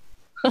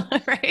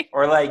 Right.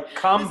 Or like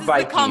Cum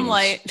Vikings. The cum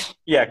light.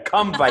 Yeah,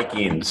 Cum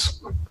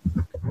Vikings.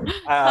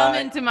 Come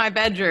into my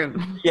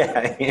bedroom.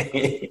 Yeah.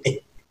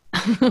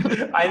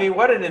 I mean,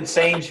 what an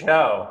insane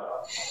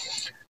show.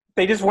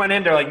 They just went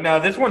in, they're like, no,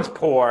 this one's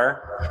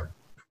poor.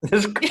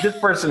 This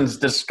person's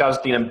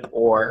disgusting and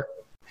poor.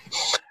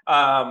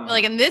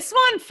 And this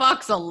one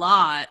fucks a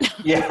lot.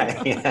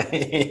 Yeah.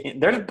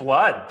 There's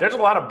blood. There's a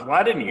lot of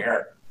blood in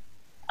here.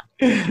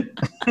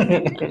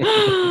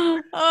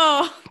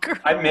 Oh, gross.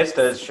 I miss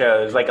those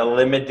shows, like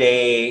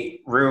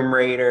Eliminate, Room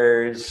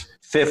Raiders,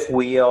 Fifth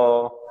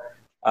Wheel.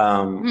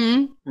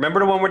 Remember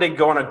the one where they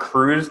go on a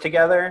cruise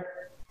together?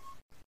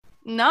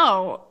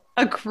 No,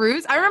 a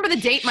cruise? I remember the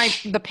date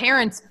the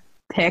parents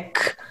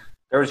pick.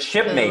 There was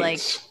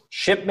Shipmates.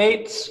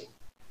 Shipmates?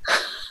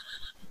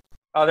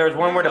 Oh, there was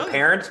one where the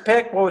parents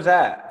pick? What was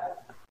that?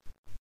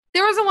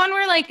 There was a one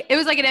where it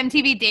was like an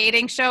MTV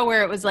dating show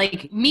where it was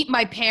like, meet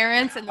my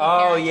parents. And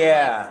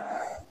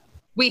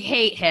we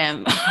hate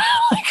him.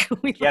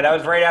 That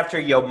was right after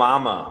Yo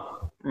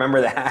Mama.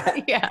 Remember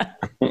that? Yeah.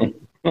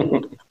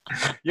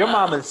 Your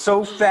mama's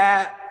so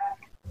fat.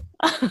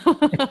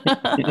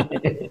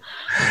 MTV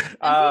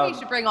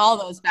should bring all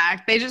those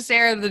back. They just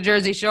air the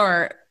Jersey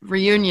Shore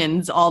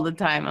reunions all the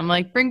time. I'm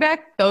like, bring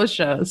back those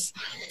shows.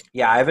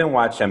 Yeah, I haven't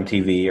watched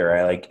MTV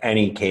or like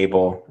any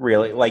cable,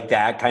 really, like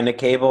that kind of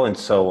cable in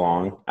so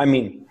long. I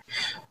mean,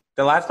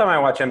 the last time I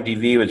watched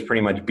MTV was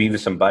pretty much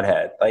Beavis and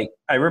Butthead. Like,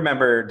 I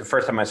remember the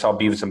first time I saw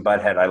Beavis and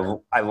Butthead,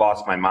 I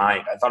lost my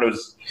mind. I thought it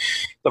was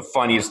the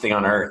funniest thing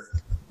on earth.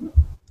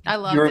 I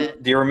loved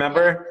it. Do you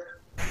remember?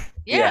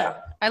 Yeah.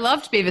 I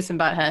loved Beavis and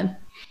Butthead.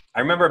 I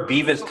remember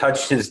Beavis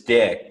touched his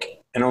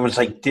dick, and it was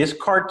like, this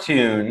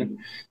cartoon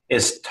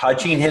is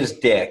touching his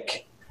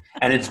dick,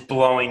 and it's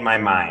blowing my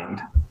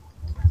mind.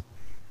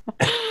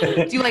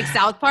 Do you like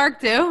South Park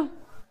too?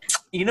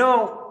 You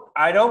know,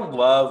 I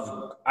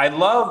love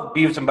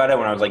Beavis and Butthead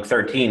when I was like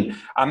 13.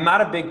 I'm not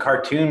a big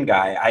cartoon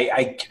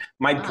guy.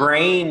 My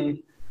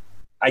brain,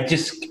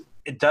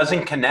 it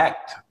doesn't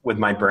connect with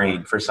my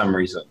brain for some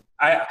reason.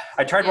 I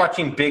tried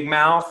watching Big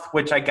Mouth,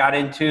 which I got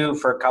into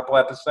for a couple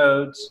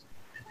episodes.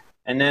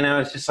 And then I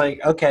was just like,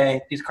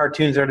 okay, these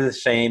cartoons are the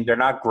same. They're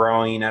not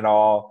growing at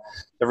all.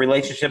 The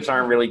relationships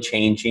aren't really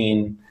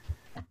changing.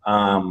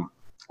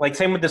 Like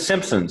same with The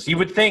Simpsons. You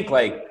would think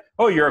like,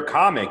 oh, you're a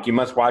comic. You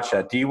must watch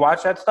that. Do you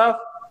watch that stuff?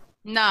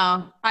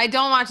 No, I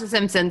don't watch The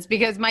Simpsons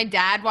because my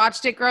dad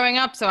watched it growing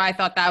up. So I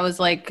thought that was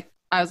like,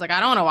 I don't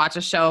want to watch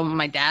a show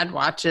my dad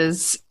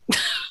watches.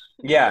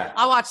 Yeah.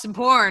 I'll watch some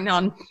porn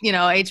on,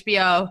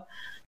 HBO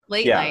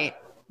late night.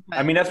 But,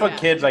 I mean, that's what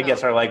kids, I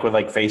guess, are like with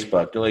like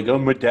Facebook. They're like, oh,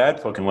 my dad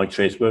fucking likes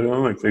Facebook. I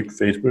don't like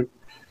Facebook.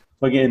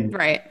 Fucking.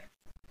 Right.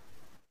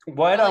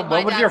 What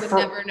was your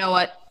first? Never know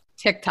what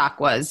TikTok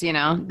was, They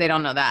don't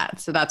know that.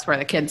 So that's where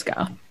the kids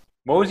go.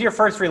 What was your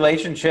first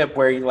relationship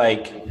where you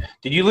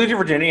did you lose your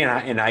virginity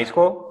in high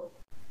school?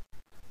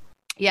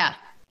 Yeah.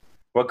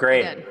 What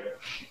grade?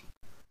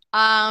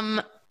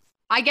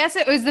 I guess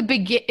it was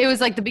it was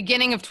like the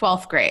beginning of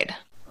 12th grade.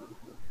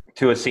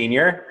 To a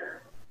senior?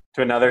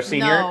 To another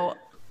senior? No.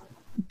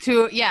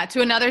 To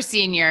another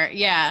senior.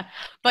 Yeah.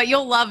 But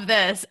you'll love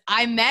this.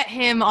 I met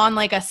him on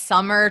like a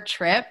summer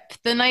trip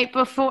the night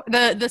before,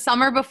 the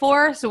summer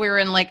before. So we were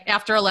in like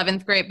after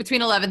 11th grade,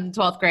 between 11th and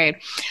 12th grade.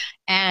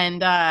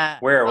 And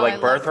where?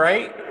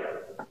 Birthright?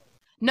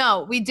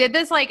 No, we did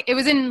this it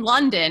was in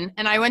London,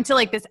 and I went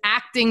to this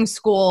acting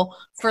school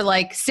for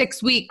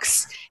 6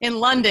 weeks in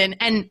London,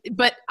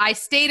 but I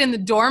stayed in the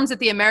dorms at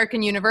the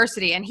American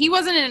University, and he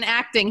wasn't in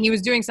acting, he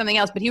was doing something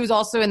else, but he was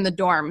also in the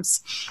dorms.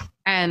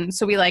 And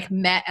so we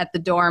met at the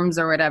dorms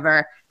or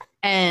whatever,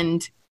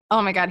 and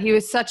oh my God, he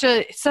was such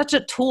a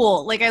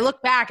tool. I look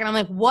back and I'm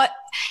like, what?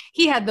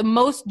 He had the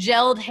most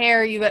gelled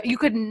hair you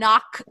could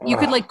knock, you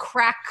could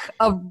crack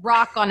a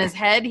rock on his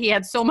head. He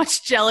had so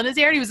much gel in his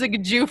hair. He was like a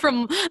Jew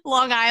from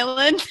Long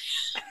Island.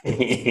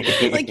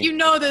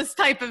 This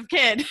type of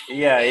kid.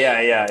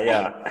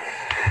 Yeah.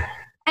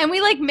 And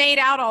we made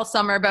out all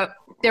summer, but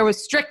there was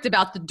strict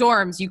about the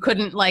dorms. You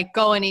couldn't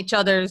go in each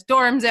other's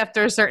dorms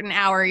after a certain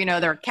hour.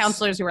 There were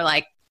counselors who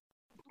were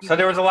so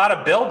there was a lot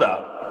of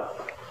buildup.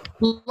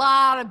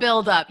 Lot of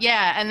buildup,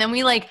 yeah. And then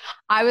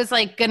I was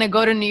gonna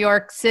go to New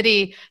York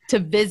City to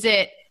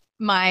visit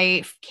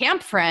my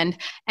camp friend,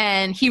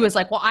 and he was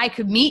like, well, I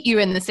could meet you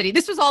in the city.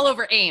 This was all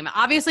over AIM.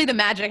 Obviously the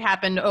magic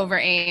happened over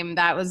AIM.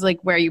 That was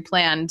where you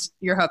planned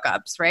your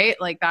hookups, right?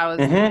 That was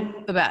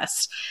the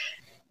best.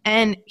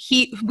 And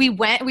we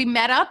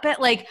met up at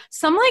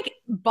some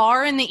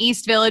bar in the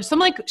East Village, some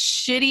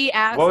shitty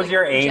ass. What was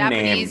your AIM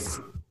name?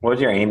 What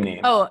was your AIM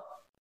name? Oh,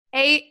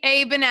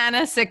 A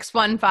Banana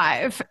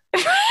 615.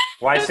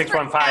 Why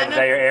 615? Is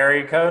that your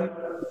area code?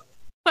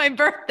 My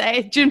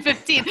birthday, June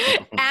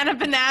 15th. Anna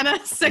Banana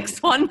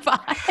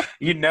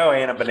 615.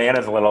 Anna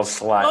Banana's a little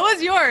slut. What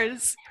was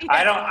yours?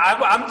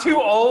 I'm too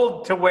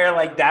old to where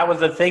that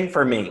was a thing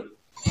for me.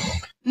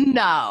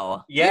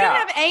 No. Yeah. You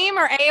didn't have AIM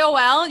or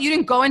AOL? You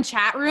didn't go in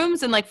chat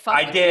rooms and fuck?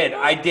 I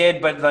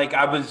did, but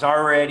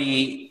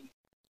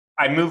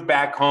I moved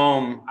back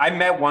home. I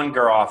met one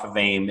girl off of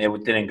AIM.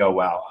 It didn't go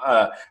well.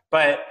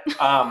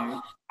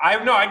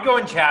 I'd go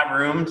in chat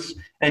rooms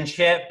and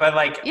shit,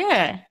 but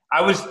yeah.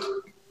 I was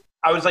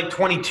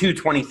 22,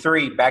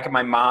 23 back at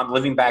my mom,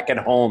 living back at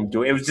home.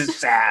 It was just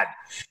sad.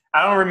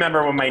 I don't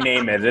remember what my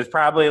name is. It's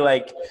probably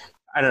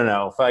I don't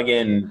know,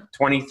 fucking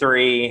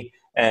 23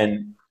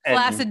 and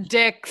Flaccid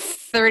Dick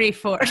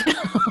 34.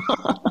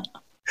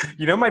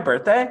 My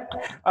birthday?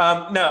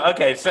 No.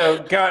 Okay.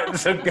 So go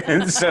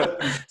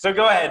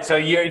ahead. So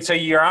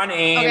you're on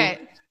AIM.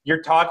 Okay.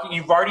 You're talking.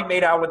 You've already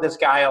made out with this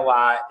guy a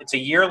lot. It's a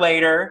year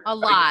later. A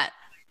lot.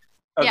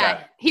 Okay.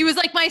 Yeah, he was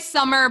my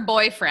summer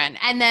boyfriend.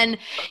 And then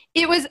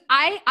it was,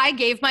 I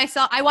gave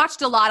myself, I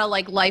watched a lot of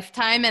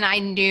Lifetime, and I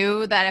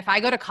knew that if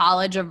I go to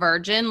college a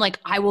virgin,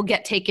 I will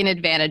get taken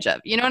advantage of.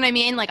 You know what I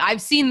mean?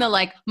 I've seen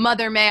the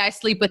Mother May I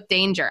Sleep with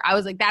Danger. I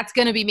was that's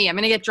going to be me. I'm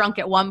going to get drunk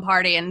at one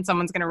party and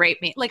someone's going to rape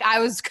me. I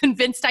was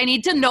convinced I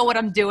need to know what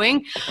I'm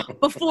doing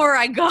before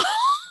I go.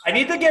 I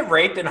need to get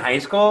raped in high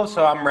school,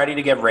 so I'm ready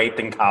to get raped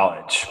in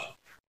college.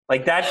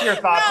 That's your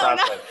thought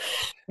process.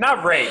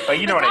 Not rape, but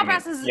you know what I mean.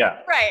 Process,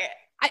 yeah. Right.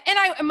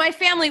 My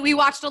family, we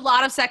watched a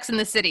lot of Sex in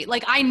the City.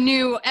 I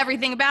knew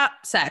everything about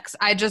sex.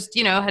 I just,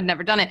 had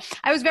never done it.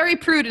 I was very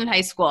prude in high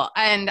school,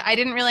 and I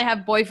didn't really have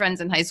boyfriends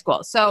in high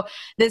school. So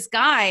this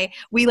guy,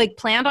 we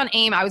planned on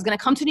AIM. I was going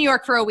to come to New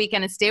York for a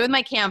weekend and stay with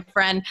my camp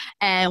friend,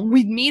 and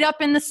we'd meet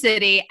up in the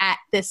city at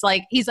this,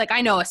 he's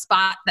I know a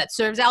spot that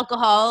serves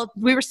alcohol.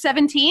 We were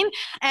 17.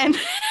 And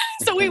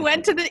so we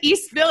went to the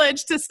East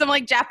Village to some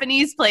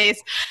Japanese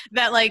place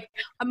that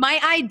my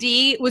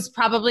ID was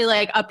probably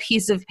a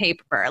piece of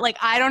paper.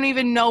 I don't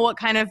even know what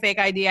kind of fake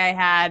ID I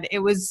had.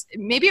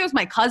 Maybe it was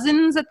my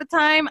cousins at the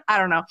time. I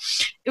don't know.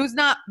 It was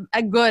not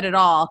good at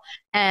all.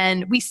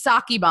 And we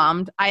sake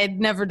bombed. I had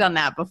never done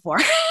that before.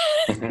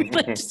 We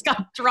just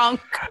got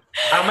drunk.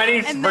 How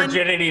many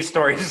virginity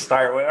stories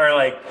start with, or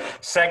like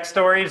sex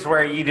stories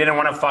where you didn't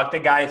want to fuck the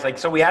guy? It's like,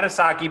 so we had a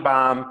sake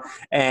bomb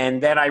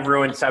and then I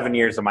ruined 7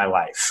 years of my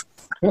life.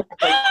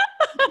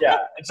 Yeah,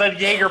 it's a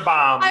Jaeger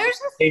bomb.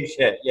 Same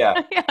shit.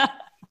 Yeah. Yeah.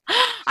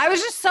 I was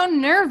just so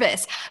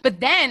nervous. But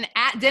then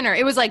at dinner,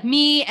 it was like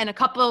me and a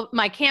couple of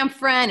my camp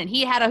friend, and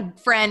he had a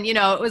friend, it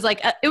was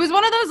like, it was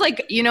one of those,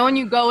 like, when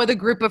you go with a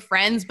group of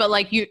friends, but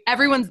like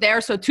everyone's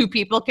there so two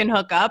people can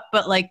hook up,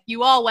 but like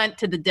you all went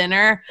to the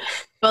dinner,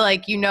 but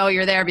like,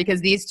 you're there because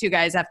these two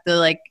guys have to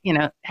like,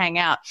 hang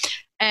out.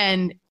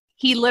 And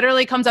he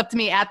literally comes up to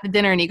me at the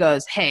dinner and he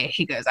goes, hey,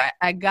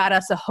 I got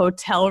us a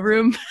hotel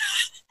room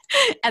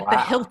at the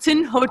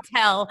Hilton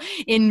Hotel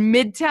in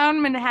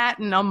Midtown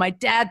Manhattan on my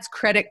dad's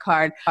credit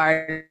card.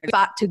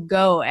 About to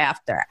go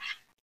after.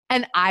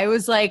 And I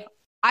was like,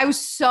 I was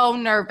so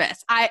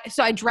nervous.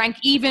 So I drank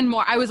even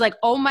more. I was like,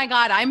 oh my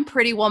God, I'm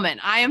Pretty Woman.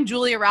 I am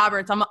Julia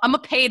Roberts. I'm a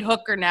paid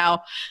hooker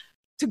now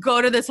to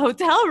go to this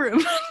hotel room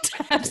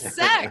to have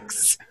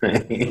sex.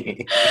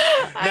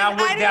 Now,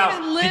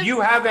 did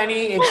you have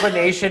any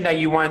inclination that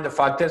you wanted to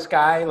fuck this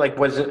guy? Like,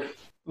 was it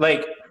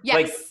like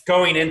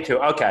going into,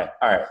 okay,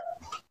 all right.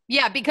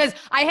 Yeah, because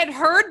I had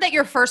heard that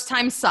your first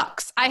time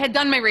sucks. I had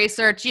done my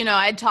research.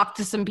 I had talked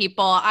to some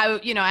people. I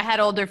had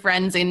older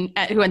friends who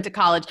went to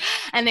college,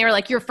 and they were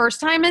like, "Your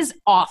first time is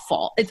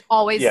awful. It's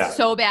always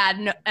so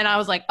bad." And I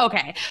was like,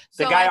 "Okay."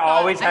 The guy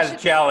always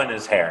has gel in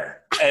his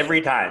hair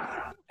every time.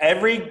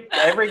 Every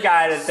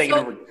guy that's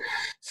taking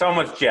so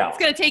much gel. It's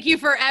gonna take you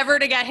forever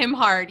to get him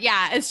hard.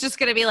 Yeah, it's just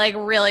gonna be like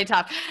really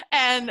tough.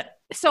 And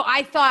so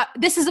I thought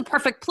this is a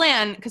perfect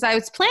plan because I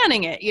was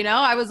planning it.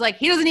 I was like,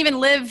 he doesn't even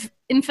live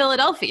in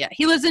Philadelphia.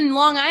 He lives in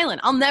Long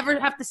Island. I'll never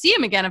have to see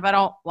him again if I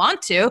don't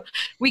want to.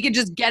 We could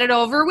just get it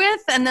over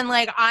with. And then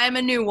like, I'm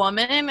a new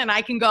woman and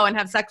I can go and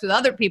have sex with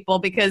other people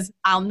because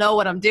I'll know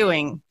what I'm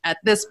doing at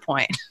this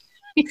point.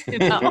 I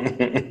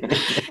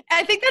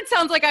think that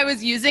sounds like I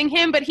was using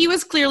him, but he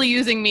was clearly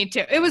using me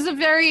too. It was a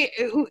very,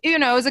 it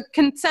was a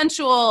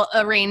consensual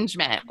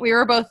arrangement. We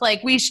were both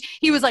like,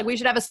 he was like, we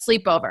should have a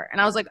sleepover.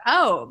 And I was like,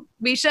 oh,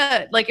 we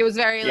should. Like, it was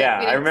very, yeah,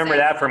 I remember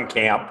that from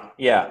camp.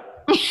 Yeah.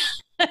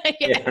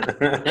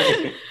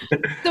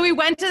 So we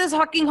went to this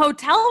fucking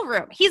hotel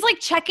room. He's like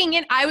checking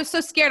in. I was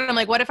so scared. I'm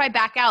like, what if I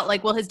back out?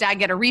 Like, will his dad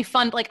get a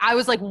refund? Like, I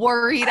was like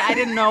worried. I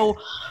didn't know.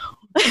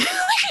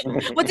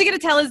 What's he going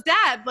to tell his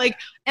dad? Like,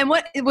 and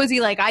what was he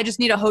like? I just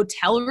need a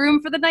hotel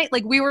room for the night.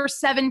 Like, we were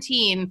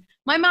 17.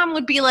 My mom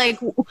would be like,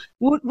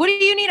 what do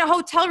you need a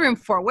hotel room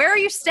for? Where are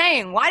you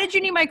staying? Why did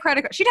you need my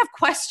credit card? She'd have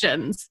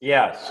questions.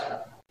 Yes.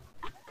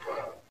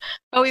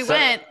 But we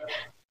went.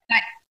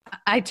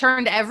 I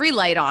turned every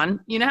light on.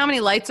 You know how many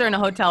lights are in a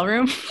hotel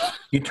room?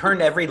 You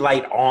turned every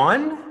light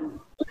on?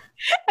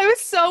 I was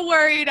so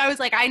worried. I was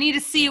like, I need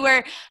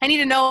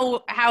to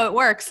know how it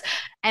works.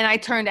 And I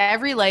turned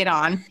every light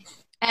on.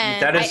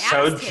 And that is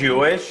so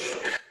Jewish.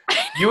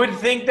 You would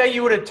think that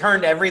you would have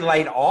turned every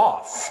light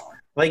off.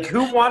 Like,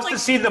 who wants to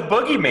see the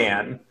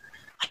boogeyman?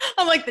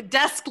 I'm like, the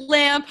desk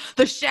lamp,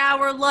 the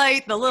shower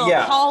light, the little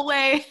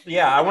hallway.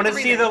 Yeah, I want to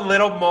see the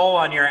little mole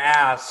on your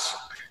ass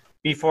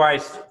before I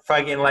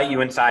fucking let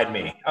you inside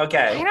me.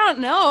 Okay. I don't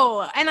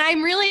know. And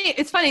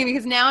it's funny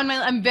because now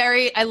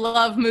I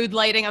love mood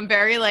lighting. I'm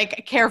very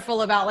like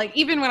careful about like,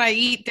 even when I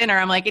eat dinner,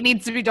 I'm like, it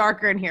needs to be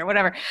darker in here,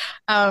 whatever.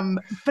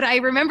 But I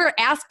remember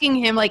asking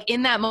him like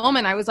in that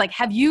moment, I was like,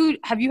 have you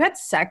had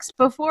sex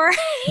before?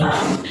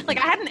 Like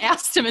I hadn't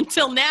asked him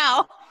until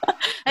now.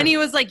 And he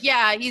was like,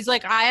 yeah, he's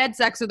like, I had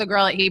sex with a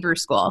girl at Hebrew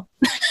school.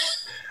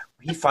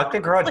 He fucked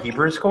a girl at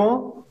Hebrew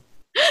school?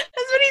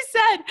 That's what he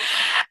said.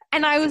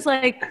 And I was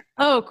like,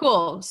 oh,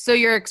 cool. So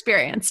you're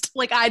experienced.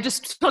 Like, I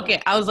just took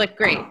it. I was like,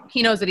 great.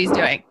 He knows what he's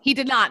doing. He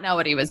did not know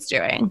what he was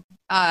doing.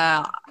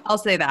 I'll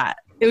say that.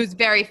 It was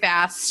very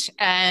fast.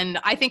 And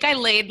I think I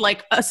laid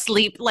like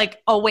asleep, like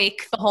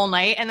awake the whole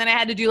night. And then I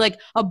had to do like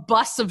a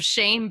bus of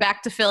shame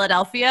back to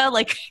Philadelphia,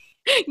 like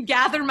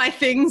gather my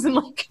things and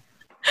like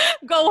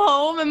go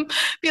home and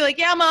be like,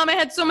 yeah, Mom, I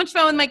had so much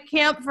fun with my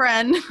camp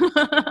friend.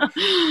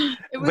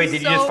 Wait,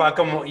 did you just fuck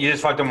him? You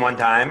just fucked him one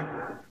time?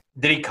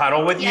 Did he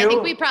cuddle with you? I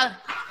think we probably,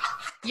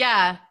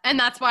 yeah. And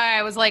that's why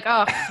I was like,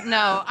 oh,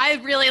 no,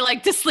 I really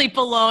like to sleep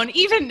alone.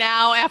 Even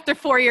now, after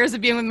 4 years of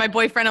being with my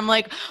boyfriend, I'm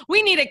like,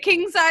 we need a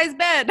king size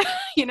bed,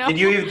 you know? Did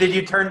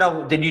you turn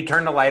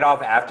the light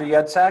off after you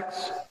had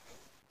sex?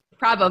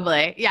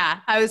 Probably.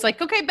 Yeah. I was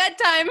like, okay,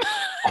 bedtime.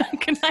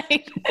 Good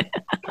night.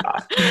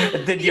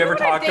 Did you ever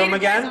talk to him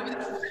again?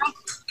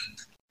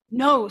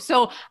 No.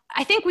 So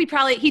I think he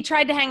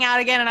tried to hang out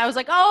again and I was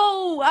like,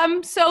 oh,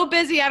 I'm so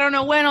busy. I don't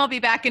know when I'll be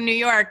back in New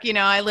York. You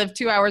know, I live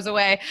 2 hours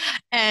away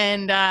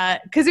and,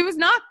 cause it was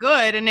not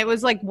good and it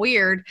was like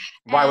weird.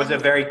 Why was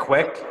it very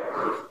quick?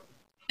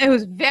 It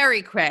was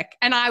very quick.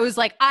 And I was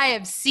like, I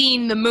have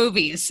seen the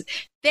movies.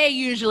 They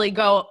usually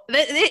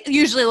it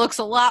usually looks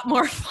a lot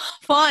more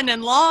fun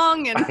and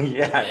long. And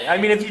yeah. I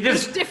mean, if you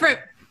just different.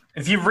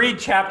 If you read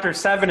chapter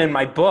 7 in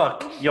my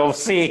book, you'll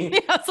see. Yeah,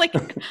 it's like,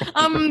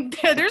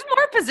 there's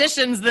more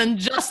positions than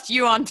just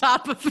you on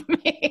top of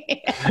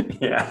me.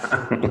 Yeah.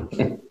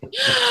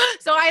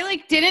 So I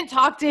like didn't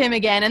talk to him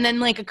again. And then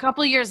like a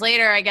couple years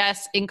later, I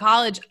guess in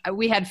college,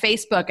 we had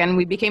Facebook and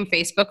we became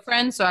Facebook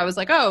friends. So I was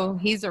like, oh,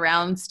 he's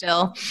around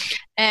still.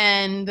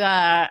 And,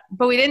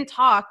 but we didn't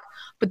talk.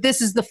 But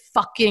this is the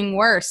fucking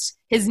worst.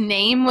 His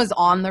name was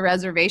on the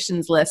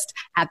reservations list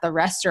at the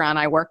restaurant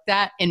I worked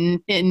at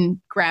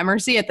in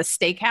Gramercy at the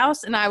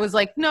steakhouse. And I was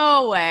like,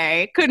 no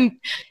way.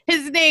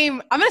 His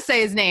name, I'm going to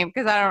say his name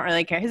because I don't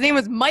really care. His name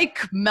was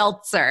Mike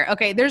Meltzer.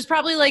 Okay. There's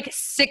probably like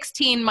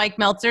 16 Mike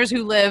Meltzers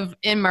who live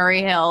in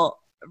Murray Hill,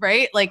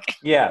 right? Like,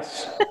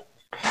 yes.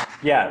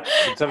 Yeah.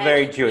 It's a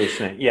very Jewish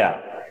name.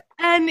 Yeah.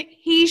 And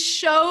he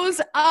shows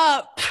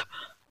up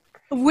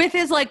with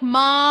his like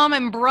mom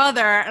and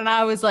brother. And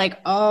I was like,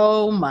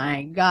 oh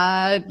my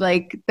God,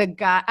 like the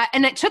guy.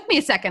 And it took me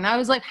a second. I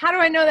was like, how do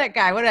I know that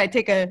guy? What did I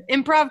take an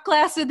improv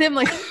class with him?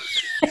 Like,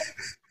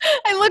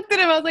 I looked at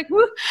him. I was like,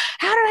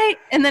 how did I?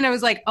 And then I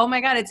was like, oh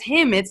my God, it's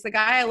him. It's the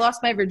guy I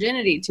lost my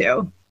virginity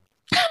to.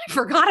 I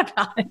forgot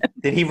about it.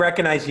 Did he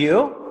recognize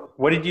you?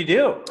 What did you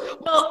do?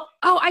 Well,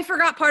 I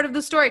forgot part of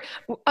the story.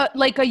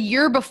 Like a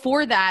year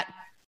before that,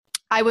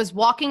 I was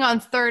walking on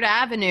 3rd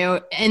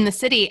Avenue in the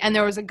city, and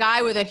there was a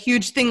guy with a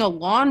huge thing of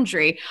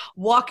laundry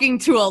walking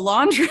to a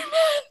laundromat.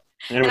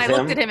 And I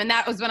looked at him, and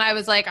that was when I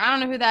was like, I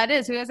don't know who that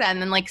is. Who is that?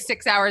 And then like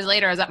 6 hours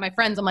later, I was at my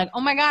friend's. I'm like,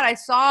 oh my God, I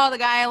saw the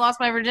guy I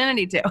lost my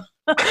virginity to.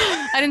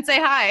 I didn't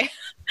say hi.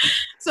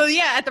 So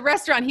yeah, at the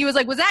restaurant, he was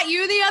like, was that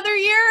you the other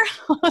year?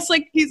 I was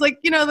like, he's like,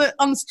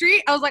 on the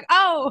street. I was like,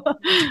 oh,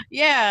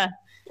 yeah.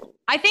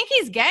 I think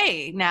he's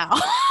gay now,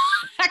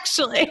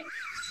 actually.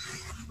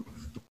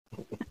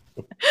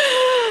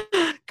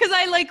 Because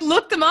I like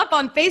looked him up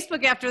on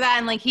Facebook after that,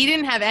 and like he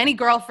didn't have any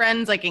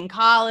girlfriends like in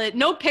college,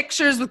 no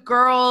pictures with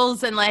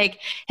girls, and like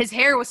his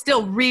hair was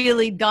still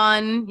really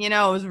done, it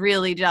was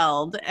really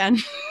gelled. And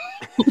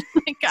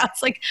my God,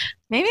 it's like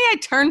maybe I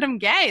turned him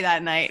gay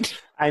that night.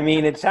 I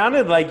mean, it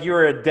sounded like you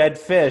were a dead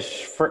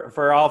fish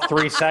for all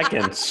 3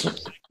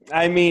 seconds.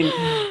 I mean,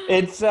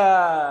 it's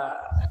probably.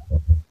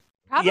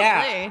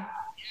 Yeah.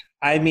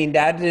 I mean,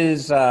 that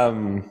is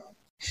when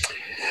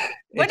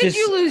did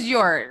you lose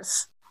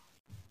yours?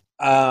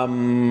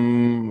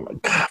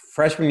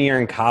 Freshman year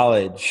in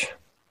college.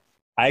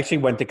 I actually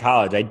went to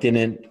college. I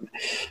didn't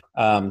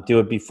do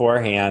it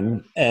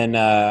beforehand. And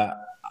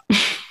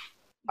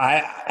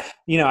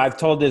I've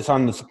told this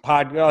on this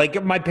pod.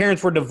 Like my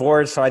parents were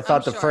divorced, so I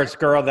thought the first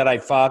girl that I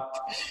fucked,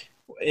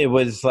 it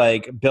was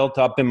like built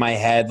up in my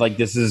head, like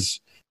this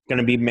is going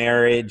to be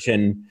marriage,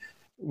 and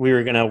we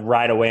were going to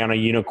ride away on a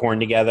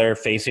unicorn together,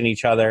 facing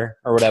each other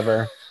or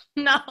whatever.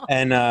 No.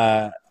 And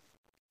I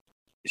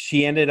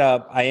ended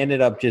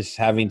up just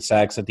having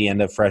sex at the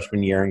end of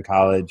freshman year in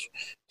college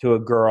to a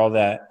girl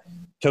that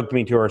took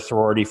me to her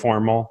sorority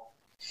formal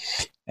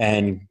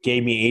and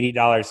gave me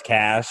 $80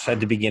 cash at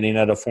the beginning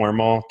of the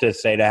formal to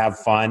have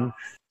fun.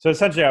 So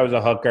essentially I was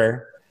a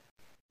hooker.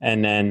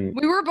 And then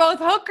we were both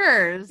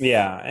hookers.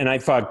 Yeah. And I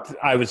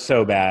was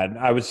so bad.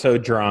 I was so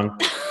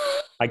drunk.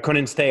 I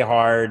couldn't stay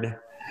hard.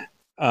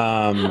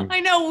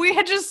 I know, we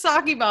had just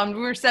sake bombed.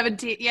 We were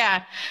 17.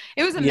 Yeah,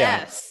 it was a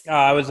mess.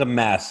 It was a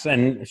mess,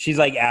 and she's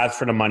like asked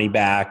for the money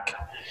back.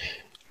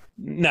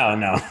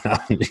 No.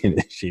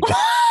 She's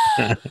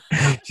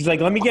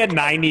like, let me get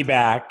 90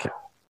 back.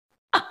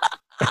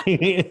 I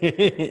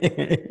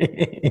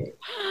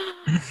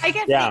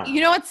guess,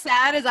 what's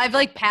sad is I've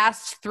like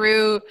passed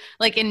through,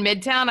 like in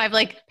Midtown, I've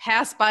like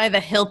passed by the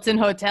Hilton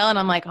Hotel, and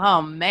I'm like,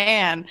 oh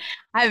man,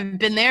 I've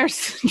been there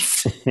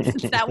since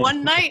that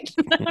one night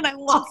when I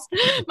lost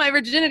my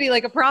virginity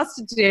like a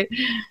prostitute.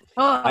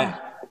 Oh.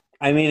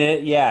 I mean,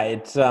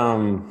 it's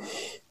there's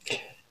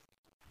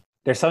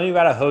something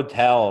about a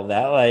hotel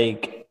that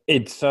like,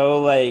 it's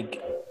so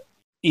like,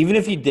 even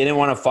if you didn't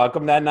want to fuck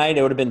them that night,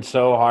 it would have been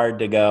so hard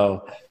to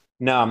go,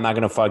 no, I'm not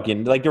going to fuck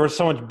you. Like there was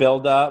so much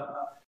build up.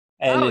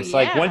 And it's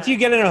like, once you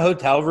get in a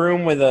hotel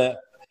room with a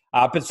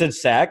opposite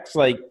sex,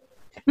 like,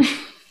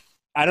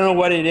 I don't know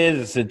what it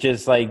is. It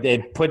just like,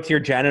 it puts your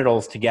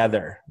genitals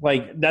together.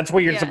 Like, that's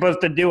what you're supposed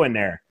to do in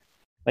there.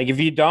 Like, if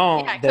you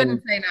don't, I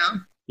couldn't say no.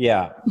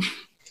 Yeah.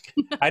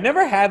 I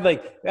never had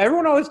like,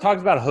 everyone always talks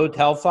about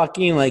hotel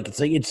fucking. Like,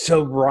 it's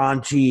so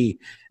raunchy,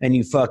 and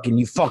you fuck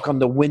on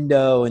the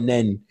window, and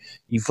then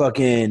you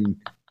fuck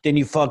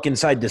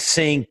inside the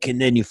sink,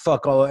 and then you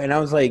fuck all. And I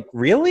was like,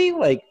 really?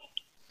 Like,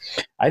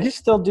 I just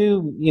still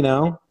do,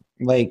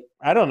 like,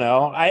 I don't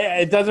know.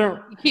 It doesn't.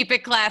 You keep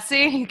it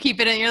classy. You keep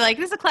it in. You're like,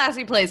 this is a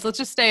classy place. Let's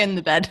just stay in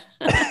the bed.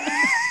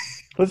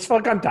 Let's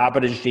fuck on top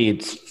of the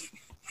sheets.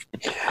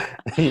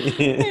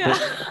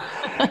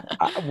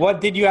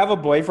 What, did you have a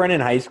boyfriend in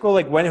high school?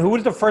 Like who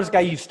was the first guy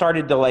you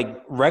started to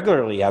like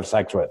regularly have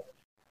sex with?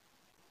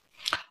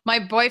 My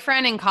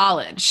boyfriend in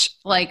college.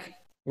 Like,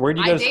 where'd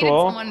you go to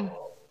school?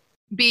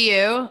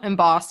 BU in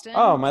Boston.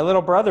 Oh, my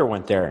little brother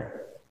went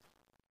there.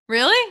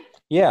 Really?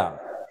 Yeah.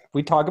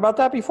 We talked about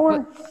that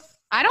before?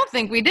 I don't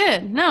think we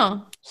did.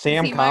 No.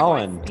 Sam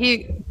Collin.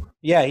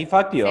 Yeah, he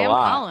fucked you a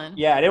lot. Sam Collin.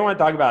 Yeah, I didn't want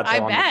to talk about it. I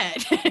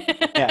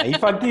bet. Yeah, he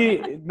fucked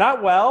you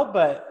not well,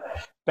 but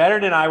better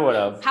than I would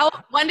have.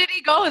 When did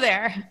he go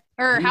there?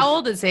 Or how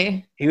old is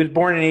he? He was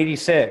born in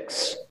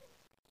 86.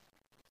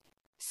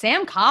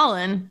 Sam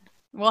Collin.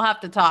 We'll have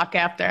to talk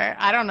after.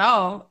 I don't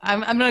know.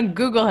 I'm going to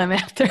Google him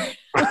after.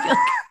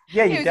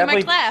 Yeah, you he was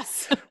definitely. in my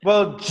class.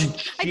 Well,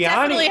 I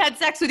definitely had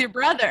sex with your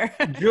brother.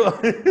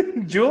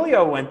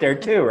 Julio went there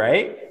too,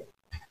 right?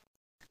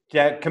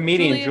 Yeah,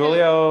 comedian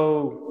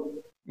Julio.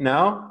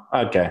 No?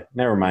 Okay,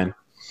 never mind.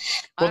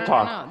 We'll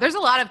talk. Know. There's a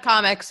lot of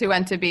comics who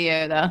went to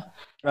BU though.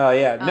 Oh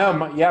yeah, no,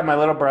 my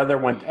little brother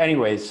went.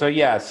 Anyways, so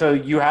yeah, so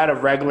you had a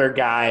regular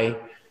guy,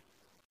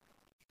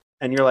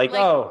 and you're like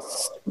oh.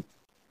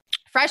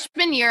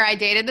 Freshman year, I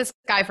dated this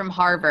guy from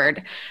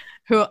Harvard,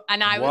 was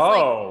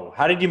whoa!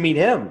 How did you meet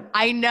him?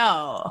 I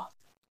know.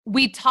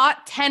 We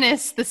taught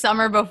tennis the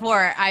summer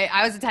before.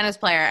 I was a tennis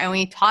player, and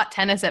we taught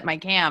tennis at my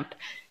camp.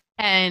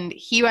 And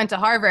he went to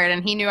Harvard,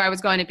 and he knew I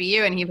was going to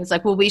BU, and he was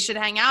like, well, we should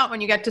hang out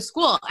when you get to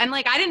school. And,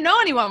 like, I didn't know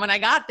anyone when I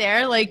got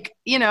there, like,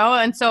 you know.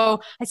 And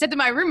so I said to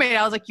my roommate,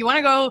 I was like, you want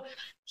to go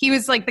 – he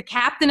was, like, the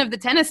captain of the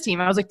tennis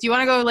team. I was like, do you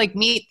want to go, like,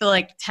 meet the,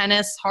 like,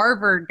 tennis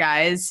Harvard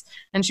guys?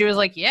 And she was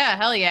like, yeah,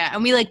 hell yeah.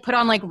 And we, like, put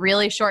on, like,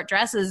 really short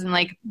dresses, and,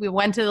 like, we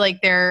went to,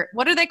 like, their –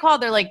 what are they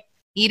called? They're, like,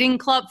 eating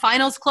club,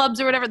 finals clubs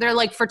or whatever. They're,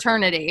 like,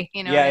 fraternity,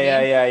 you know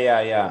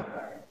Yeah.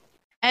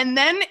 And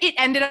then it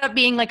ended up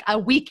being like a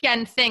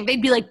weekend thing.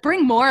 They'd be like,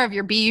 bring more of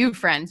your BU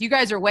friends. You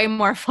guys are way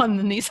more fun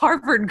than these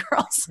Harvard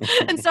girls.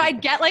 And so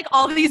I'd get like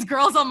all these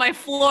girls on my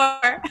floor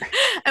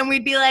and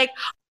we'd be like,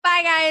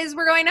 bye guys,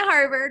 we're going to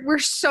Harvard. We're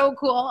so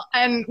cool.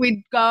 And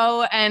we'd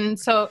go. And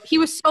so he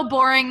was so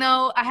boring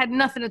though. I had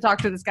nothing to talk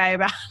to this guy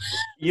about.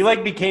 You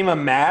like became a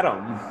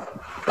madam.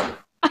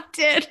 I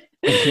did.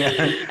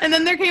 Yeah. And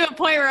then there came a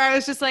point where I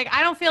was just like,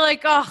 I don't feel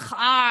like,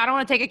 I don't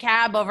want to take a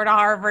cab over to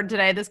Harvard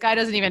today. This guy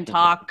doesn't even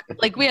talk.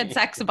 Like we had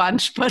sex a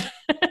bunch, but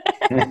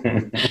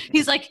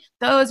he's like,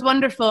 that was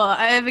wonderful.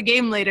 I have a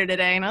game later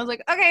today. And I was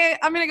like, okay,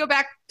 I'm going to go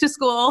back to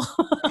school.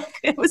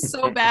 It was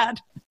so bad.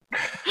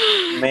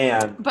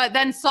 Man. But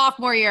then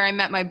sophomore year, I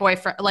met my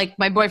boyfriend. Like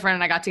my boyfriend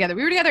and I got together.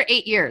 We were together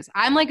 8 years.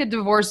 I'm like a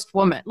divorced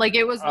woman. Like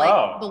it was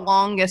like the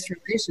longest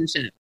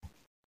relationship.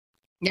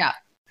 Yeah.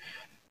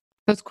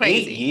 It was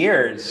crazy. 8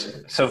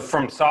 years. So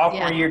from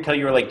sophomore year till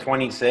you were like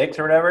 26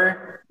 or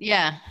whatever?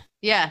 Yeah.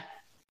 It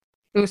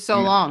was so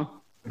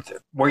long.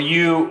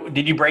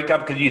 Did you break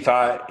up because you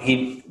thought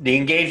the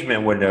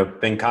engagement would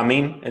have been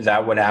coming? Is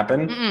that what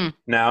happened? Mm-mm.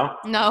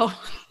 No,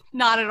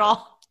 not at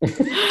all.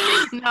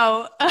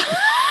 No.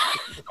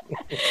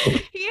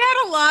 He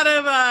had a lot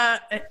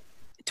of,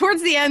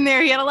 towards the end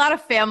there, he had a lot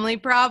of family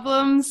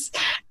problems.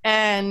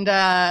 And,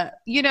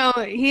 he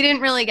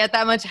didn't really get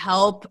that much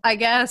help, I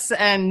guess.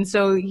 And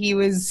so he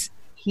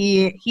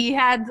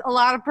had a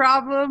lot of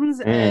problems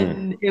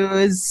and it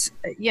was,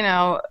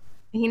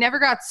 he never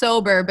got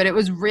sober, but it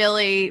was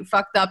really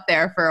fucked up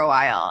there for a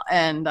while.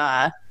 And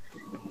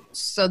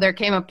so there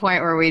came a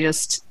point where we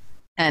just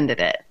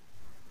ended it.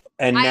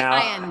 And now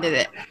I ended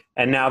it.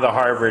 And now the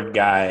Harvard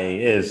guy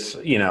is,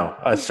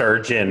 a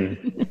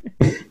surgeon.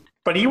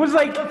 But he was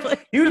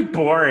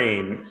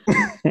boring.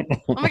 Oh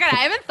my God,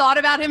 I haven't thought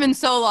about him in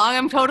so long.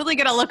 I'm totally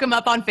going to look him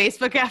up on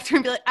Facebook after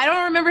and be like, I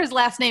don't remember his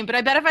last name, but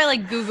I bet if I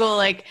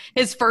Google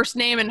his first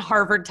name and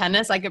Harvard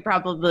tennis, I could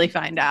probably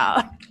find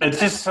out.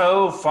 It's just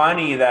so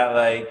funny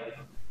that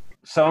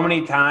so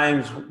many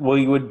times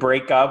we would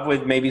break up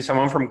with maybe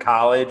someone from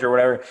college or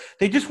whatever.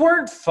 They just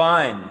weren't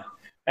fun.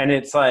 And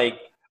it's like,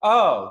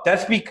 oh,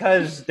 that's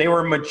because they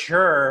were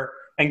mature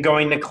and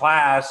going to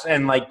class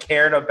and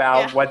cared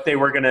about what they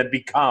were going to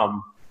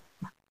become.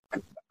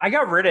 I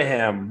got rid of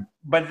him,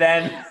 but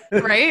then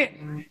right.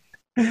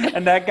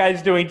 And that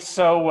guy's doing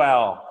so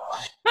well.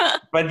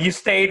 But you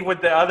stayed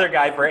with the other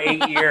guy for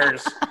 8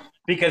 years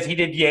because he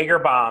did Jaeger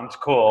bombs,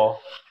 cool,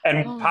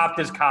 and popped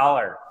his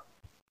collar.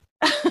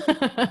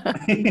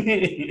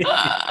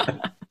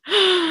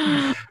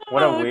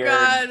 What a weird.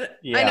 God.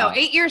 Yeah. I know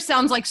 8 years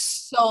sounds like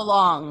so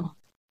long.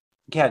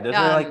 Yeah, those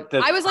are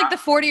I was the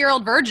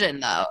 40-year-old virgin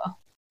though.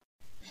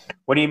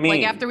 What do you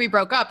mean? After we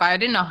broke up, I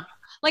didn't know.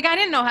 I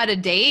didn't know how to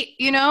date,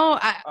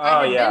 I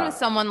had been with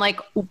someone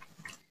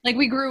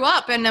we grew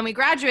up and then we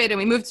graduated and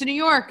we moved to New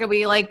York and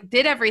we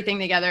did everything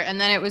together.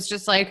 And then it was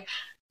just I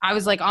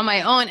was on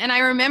my own. And I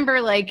remember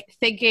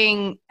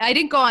thinking I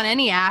didn't go on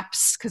any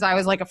apps because I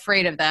was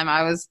afraid of them.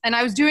 I was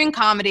doing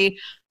comedy.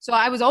 So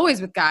I was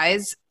always with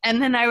guys.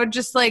 And then I would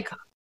just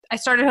I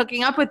started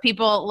hooking up with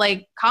people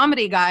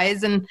comedy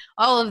guys and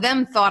all of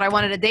them thought I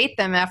wanted to date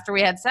them after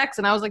we had sex.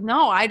 And I was like,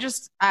 no, I'm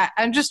just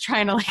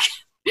trying to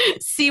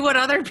see what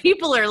other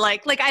people are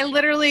like. Like I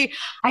literally,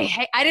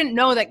 I didn't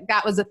know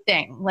that was a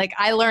thing. Like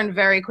I learned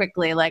very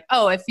quickly, like,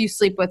 oh, if you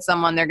sleep with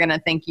someone, they're going to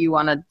think you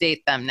want to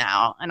date them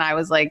now. And I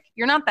was like,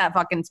 you're not that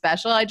fucking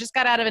special. I just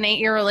got out of an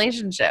 8-year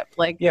relationship.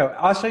 Like, yeah.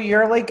 Also,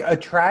 you're like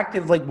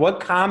attractive. Like what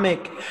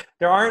comic,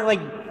 there aren't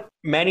like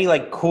many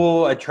like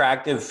cool,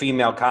 attractive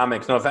female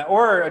comics, no offense,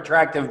 or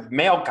attractive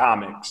male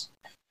comics.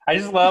 I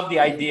just love the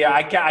idea.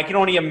 I can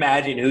only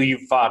imagine who you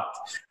fucked,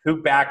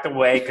 who backed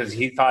away because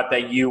he thought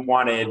that you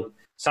wanted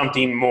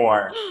something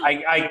more.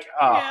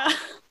 yeah.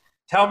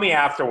 Tell me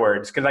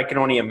afterwards because I can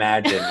only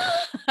imagine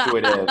who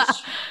it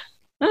is.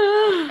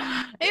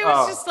 It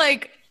was just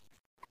like,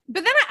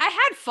 but then I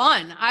had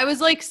fun. I was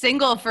like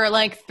single for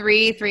like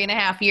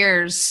 3.5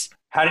 years.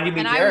 How did you meet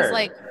and Jared? I was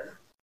like,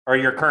 or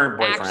your current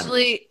boyfriend?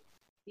 Actually,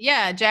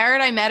 yeah,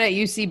 Jared I met at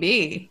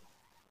UCB.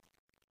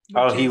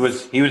 Oh, he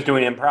was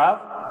doing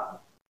improv?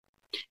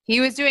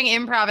 He was doing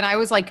improv, and I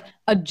was like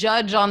a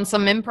judge on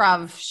some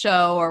improv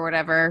show or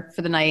whatever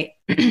for the night.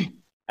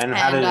 And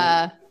how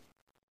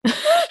did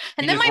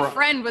and then my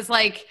friend was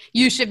like,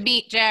 you should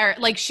meet Jared.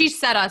 Like she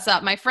set us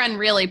up. My friend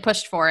really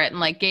pushed for it and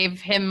like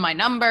gave him my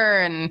number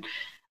and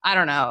I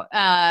don't know.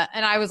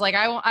 And I was like,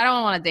 I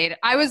don't want to date it.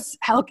 I was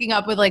hooking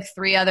up with like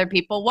 3 other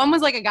people. One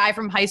was like a guy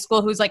from high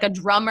school who's like a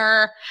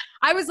drummer.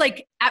 I was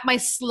like at my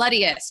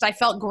sluttiest. I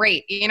felt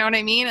great. You know what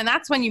I mean? And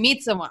that's when you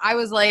meet someone. I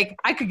was like,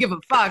 I could give a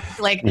fuck.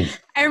 Like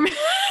I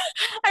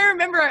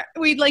remember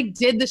we like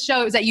did the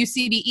show. It was at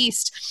UCB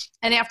East.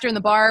 And after in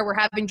the bar, we're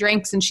having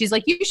drinks and she's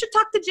like, you should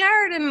talk to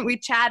Jared. And we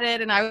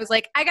chatted and I was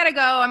like, I gotta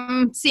go.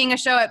 I'm seeing a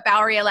show at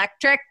Bowery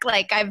Electric.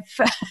 Like I'm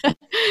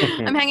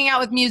hanging out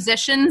with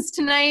musicians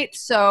tonight.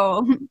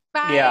 So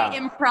bye,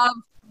 improv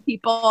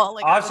people.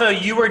 Like, also,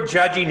 you were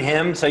judging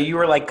him. So you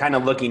were like kind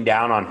of looking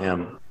down on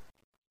him.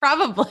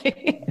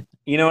 Probably.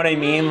 You know what I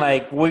mean?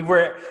 Like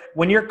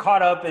when you're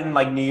caught up in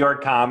like New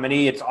York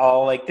comedy, it's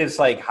all like this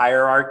like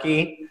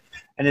hierarchy.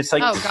 And it's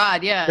like, oh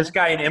God, yeah. This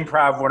guy in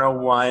Improv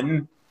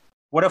 101.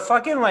 What a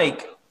fucking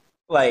like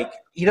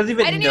he doesn't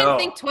even know. I didn't even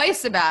think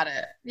twice about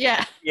it.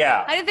 Yeah.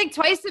 Yeah. I didn't think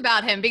twice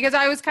about him because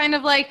I was kind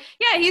of like,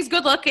 yeah, he's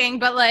good looking,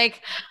 but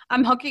like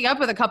I'm hooking up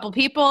with a couple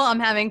people. I'm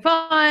having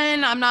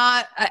fun.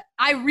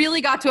 I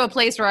really got to a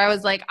place where I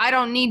was like, I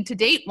don't need to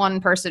date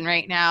one person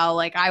right now.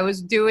 Like I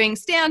was doing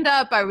stand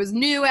up. I was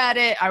new at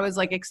it. I was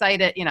like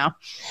excited, you know.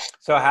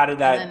 So how did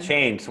that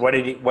change? What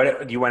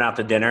you went out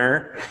to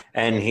dinner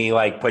and he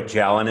like put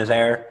gel in his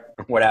hair?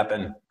 What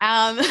happened?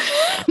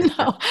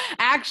 No,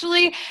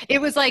 actually,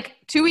 it was like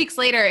 2 weeks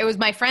later. It was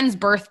my friend's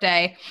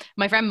birthday,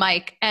 my friend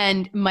Mike,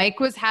 and Mike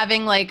was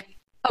having like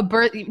a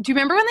birth. Do you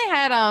remember when they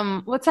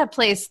had what's that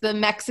place? The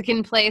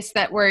Mexican place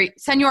that were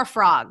Senor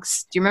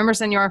Frogs. Do you remember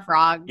Senor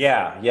Frogs?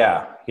 Yeah.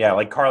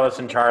 Like Carlos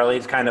and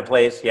Charlie's kind of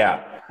place.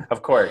 Yeah.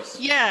 Of course.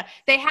 Yeah.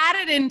 They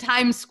had it in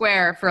Times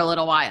Square for a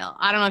little while.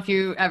 I don't know if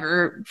you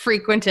ever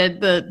frequented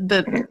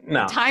the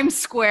no. Times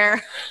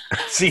Square.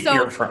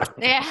 Senor Frogs.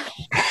 Yeah.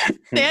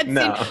 They had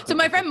so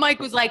my friend Mike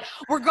was like,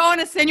 we're going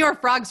to Senor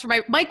Frogs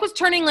Mike was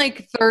turning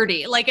like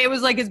 30. Like it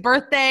was like his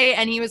birthday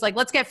and he was like,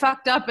 let's get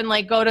fucked up and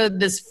like go to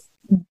this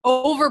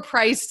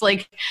overpriced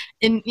like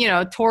in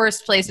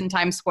tourist place in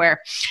Times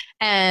Square.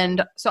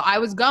 And so I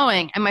was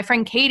going and my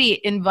friend Katie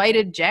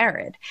invited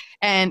Jared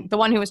and the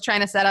one who was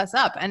trying to set us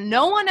up and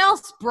no one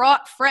else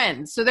brought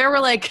friends. So there were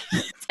like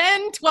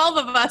 10, 12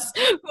 of us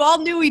who all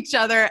knew each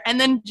other.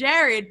 And then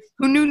Jared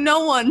who knew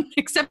no one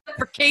except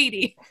for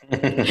Katie.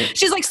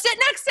 She's like, sit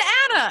next to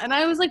Anna. And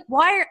I was like,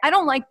 I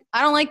don't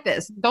like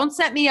this. Don't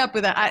set me up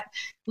with that.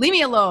 Leave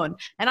me alone.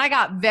 And I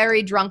got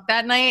very drunk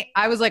that night.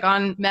 I was like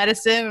on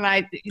medicine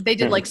and they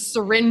did like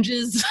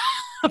syringes.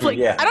 I'm like,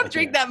 I don't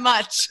drink that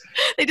much.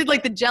 They did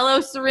like the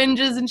Jello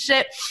syringes and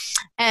shit.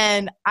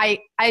 And I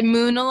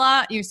moon a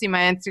lot. You see my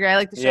Instagram. I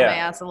like to show my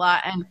ass a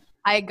lot. And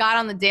I got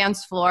on the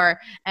dance floor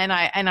and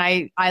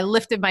I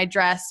lifted my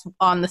dress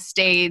on the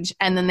stage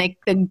and then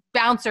the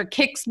bouncer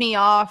kicks me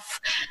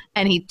off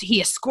and he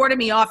escorted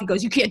me off. He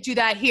goes, you can't do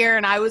that here.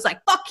 And I was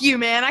like, fuck you,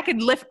 man. I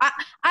could lift. I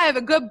have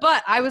a good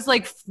butt. I was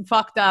like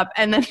fucked up.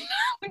 And then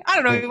I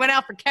don't know. We went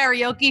out for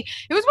karaoke.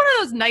 It was one of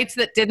those nights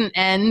that didn't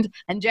end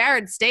and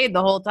Jared stayed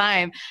the whole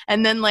time.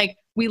 And then like,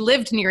 we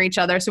lived near each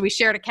other, so we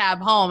shared a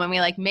cab home, and we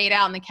like made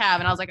out in the cab.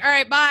 And I was like, "All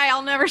right, bye.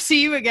 I'll never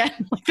see you again."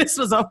 Like this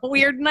was a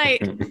weird night.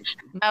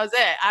 That was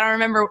it. I don't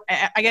remember.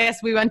 I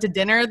guess we went to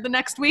dinner the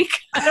next week.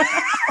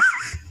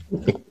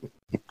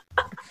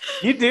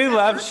 You do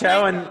love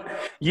showing.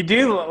 You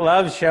do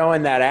love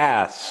showing that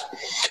ass.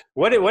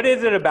 What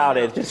is it about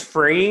it? Just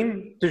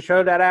freeing to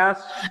show that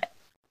ass?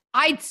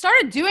 I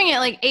started doing it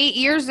like 8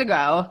 years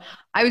ago.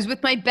 I was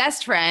with my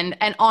best friend,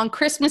 and on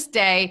Christmas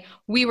Day,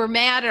 we were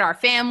mad at our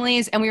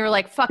families, and we were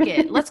like, fuck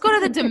it. Let's go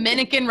to the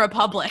Dominican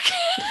Republic.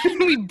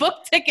 We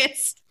booked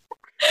tickets.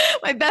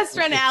 My best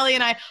friend, Allie,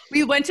 and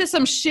we went to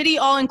some shitty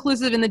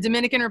all-inclusive in the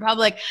Dominican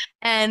Republic,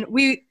 and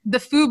the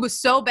food was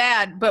so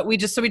bad, but we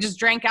just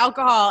drank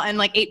alcohol and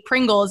like ate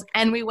Pringles,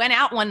 and we went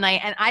out one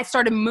night, and I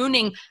started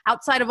mooning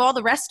outside of all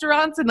the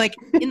restaurants, and like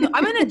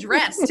I'm in a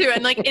dress, too,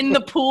 and like in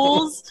the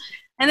pools.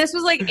 And this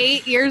was like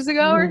 8 years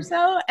ago or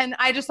so. And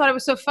I just thought it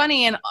was so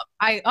funny. And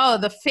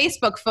the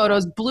Facebook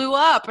photos blew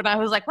up. And I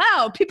was like,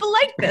 wow, people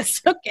like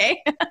this.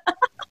 Okay.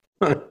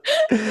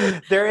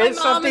 There is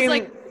My mom something is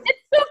like,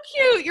 it's so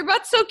cute. Your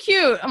butt's so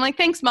cute. I'm like,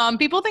 thanks, Mom.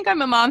 People think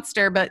I'm a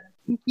monster, but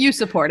you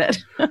support it.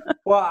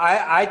 Well,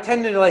 I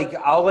tend to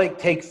I'll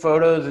take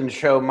photos and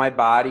show my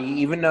body,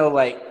 even though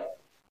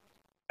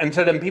and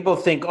so then people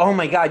think, oh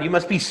my God, you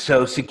must be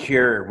so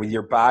secure with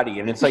your body.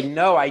 And it's like,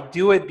 no, I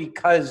do it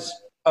because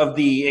of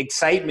the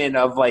excitement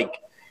of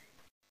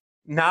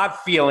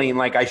not feeling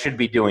like I should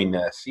be doing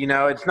this.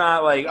 It's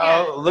not like,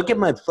 oh, look at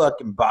my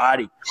fucking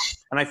body.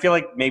 And I feel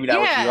like maybe that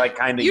would be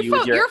kind of you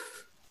with your...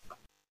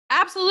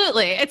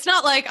 Absolutely. It's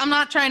not like I'm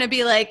not trying to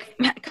be like,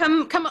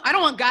 come. I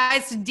don't want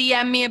guys to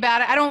DM me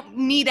about it. I don't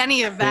need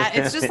any of that.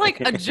 It's just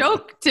like a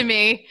joke to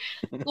me,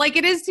 like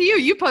it is to you.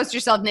 You post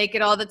yourself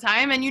naked all the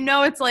time, and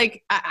it's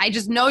like I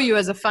just know you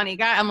as a funny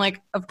guy. I'm like,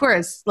 of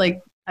course,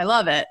 I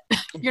love it.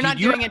 You're not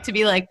doing it to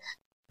be like.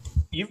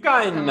 You've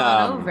gotten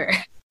over.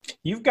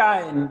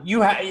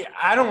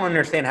 I don't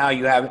understand how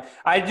you have.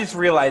 I just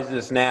realized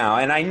this now,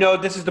 and I know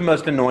this is the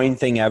most annoying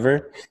thing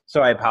ever,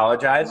 so I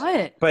apologize.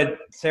 What? But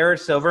Sarah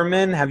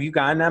Silverman, have you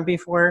gotten that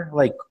before?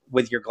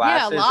 With your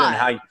glasses and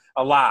how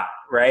a lot,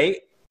 right?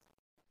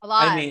 A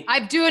lot. I mean, I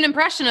do an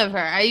impression of her.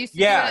 I used to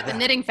do it at the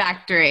Knitting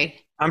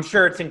Factory. I'm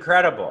sure it's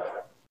incredible.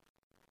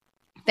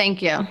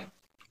 Thank you.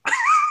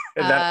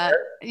 Is that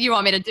you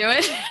want me to do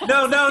it?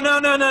 No.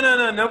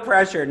 No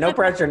pressure. No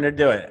pressure to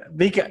do it.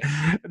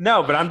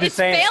 But I'm just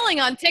saying. It's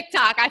failing on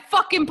TikTok. I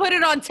fucking put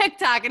it on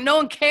TikTok and no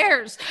one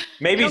cares.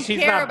 Maybe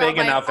she's not big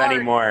enough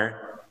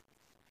anymore.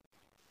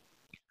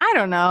 I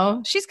don't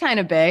know. She's kind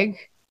of big.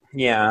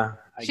 Yeah.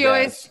 I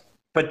guess.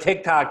 But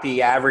TikTok,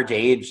 the average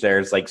age there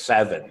is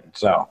 7.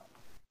 So.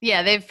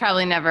 Yeah, they've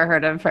probably never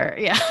heard of her.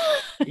 Yeah.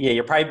 Yeah,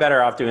 you're probably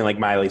better off doing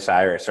Miley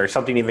Cyrus or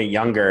something even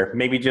younger.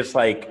 Maybe just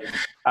I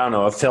don't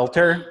know, a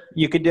filter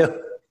you could do.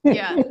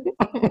 Yeah.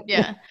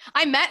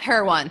 I met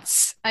her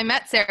once. I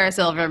met Sarah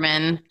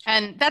Silverman,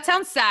 and that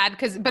sounds sad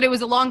but it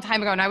was a long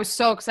time ago, and I was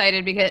so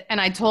excited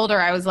and I told her,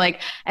 I was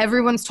like,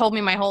 everyone's told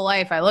me my whole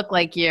life I look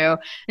like you.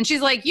 And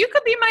she's like, you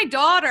could be my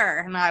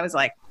daughter. And I was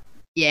like,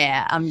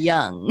 yeah, I'm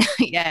young.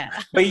 Yeah.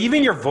 But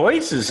even your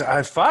voice is,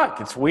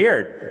 it's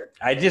weird.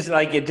 I just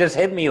it just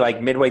hit me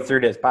midway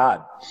through this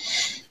pod.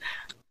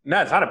 No,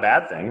 it's not a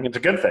bad thing. It's a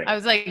good thing. I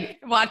was like,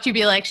 watch you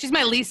be like, she's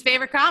my least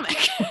favorite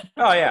comic.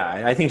 Oh,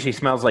 yeah. I think she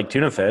smells like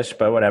tuna fish,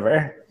 but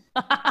whatever.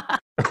 I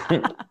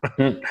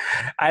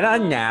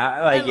don't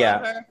know.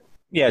 Her.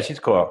 Yeah, she's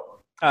cool.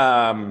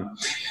 So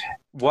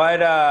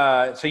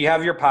you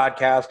have your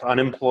podcast,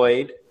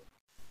 Unemployed.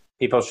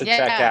 People should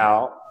check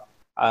out.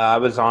 I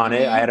was on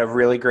it. I had a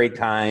really great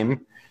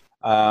time.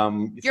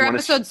 Your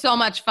episode's so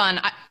much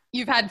fun.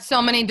 You've had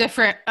so many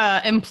different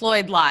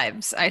employed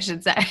lives, I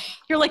should say.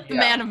 You're the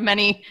man of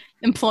many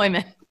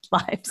employment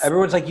lives.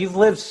 Everyone's like, you've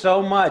lived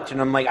so much. And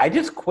I'm like, I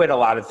just quit a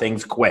lot of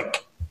things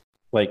quick.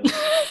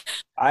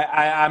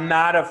 I'm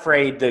not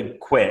afraid to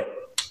quit.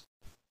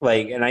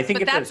 And I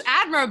think that's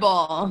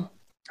admirable.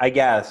 I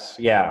guess,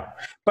 yeah.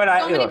 But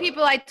many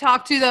people I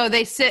talk to, though,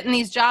 they sit in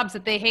these jobs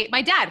that they hate.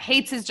 My dad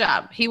hates his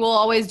job. He will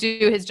always do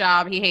his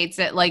job. He hates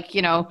it.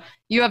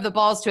 You have the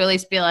balls to at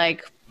least be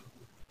like,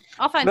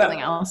 I'll find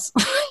something else.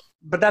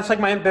 But that's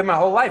been my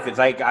whole life. It's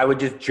I would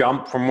just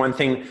jump from one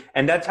thing.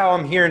 And that's how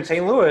I'm here in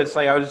St. Louis.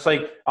 I was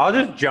just I'll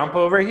just jump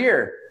over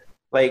here.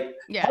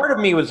 Part of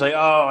me was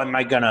oh, am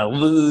I going to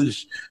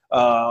lose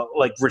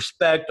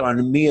respect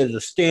on me as a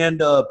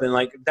stand-up?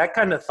 And that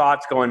kind of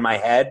thoughts go in my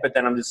head. But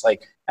then I'm just hey,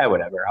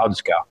 whatever, I'll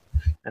just go.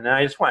 And then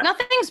I just went.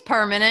 Nothing's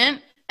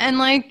permanent. And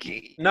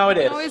no, it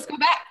is. Always go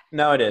back.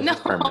 No, it is. No.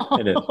 It's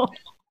permanent. It is.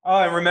 Oh,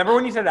 and remember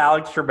when you said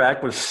Alex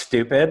Trebek was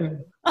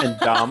stupid and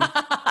dumb?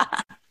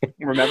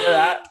 Remember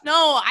that?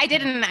 No, I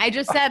didn't. I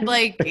just said No,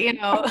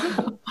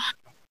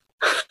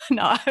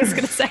 I was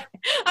gonna say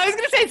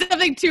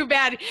something too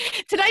bad.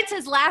 Tonight's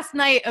his last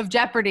night of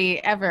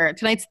Jeopardy ever.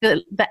 Tonight's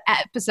the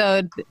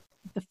episode,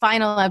 the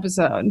final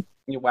episode.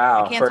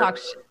 Wow. I can't talk.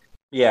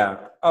 Yeah.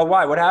 Oh,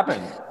 why? What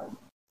happened?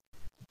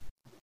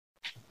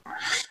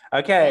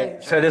 Okay,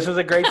 so this was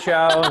a great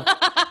show.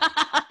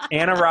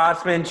 Anna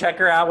Roisman, check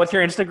her out. What's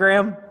your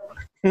Instagram?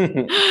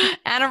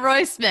 Anna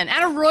Roisman.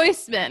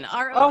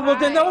 Oh, well,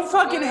 then don't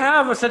fucking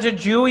have such a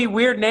Jewy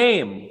weird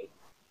name.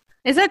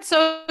 Is that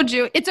so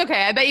Jew? It's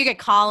okay. I bet you get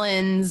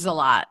Collins a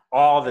lot.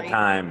 All the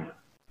time.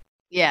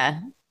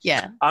 Yeah.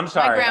 I'm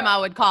sorry. My grandma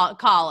would call it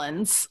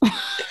Collins.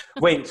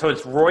 Wait, so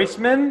it's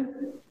Roisman?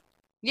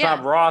 Yeah.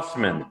 It's not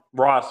Rossman.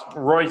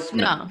 Roisman.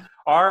 No.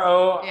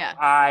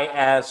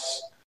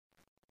 Rois.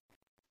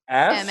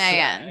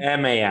 M-A-N.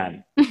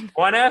 M-A-N.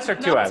 One S or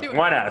two S?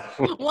 One S.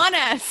 One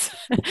S.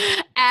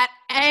 At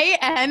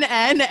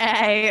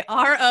ANNAROISMAN.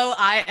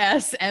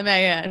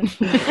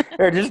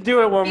 Here, just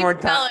do it one more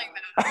time.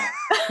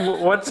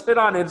 What's it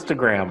on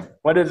Instagram?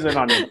 What is it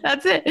on Instagram?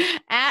 That's it.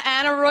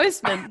 Anna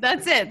Roisman.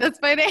 That's it.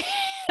 That's my name.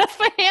 That's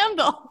my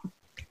handle.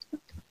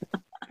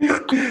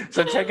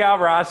 So check out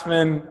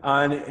Roisman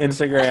on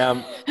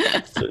Instagram.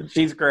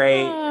 She's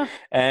great.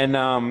 And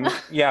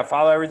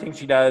follow everything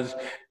she does.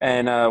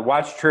 And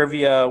watch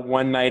trivia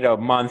one night a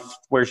month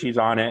where she's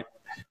on it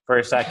for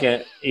a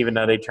second, even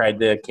though they tried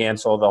to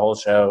cancel the whole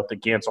show, to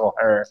cancel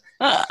her.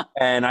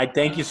 And I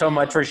thank you so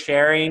much for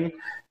sharing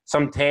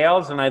some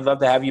tales, and I'd love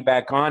to have you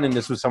back on. And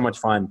this was so much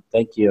fun.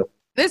 Thank you.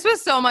 This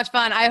was so much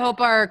fun. I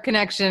hope our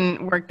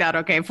connection worked out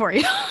okay for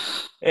you.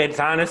 It's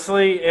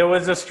honestly, it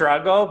was a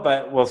struggle,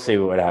 but we'll see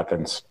what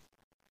happens.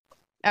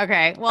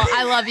 Okay. Well,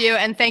 I love you,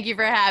 and thank you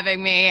for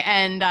having me.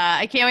 And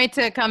I can't wait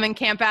to come and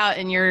camp out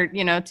in your,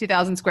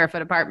 2,000 square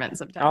foot apartment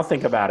sometime. I'll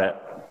think about it.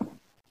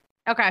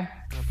 Okay.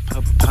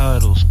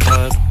 Puddles,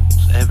 puddles.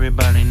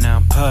 Everybody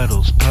now,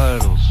 puddles,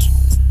 puddles.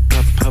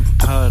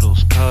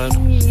 Puddles, puddles.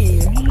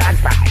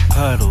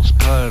 Puddles,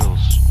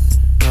 puddles.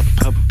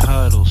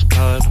 Puddles,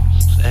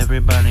 puddles.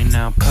 Everybody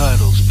now,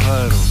 puddles,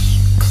 puddles.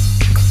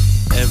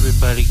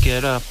 Everybody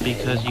get up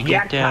because you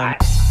get down.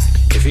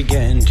 If you're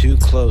getting too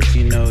close,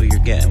 you know you're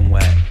getting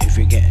wet. If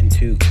you're getting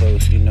too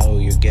close, you know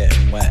you're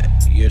getting wet.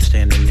 You're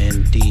standing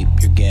in deep,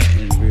 you're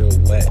getting real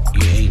wet.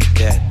 You ain't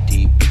that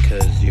deep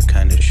because you're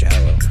kind of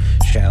shallow.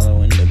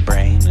 Shallow in the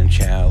brain and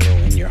shallow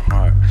in your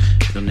heart.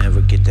 You'll never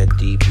get that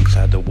deep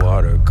inside the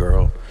water,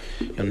 girl.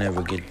 You'll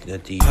never get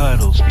that deep.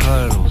 Puddles,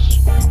 puddles.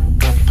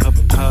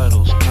 Puddles,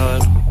 puddles.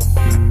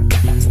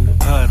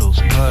 Puddles,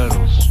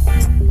 puddles.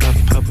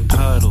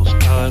 Puddles, puddles.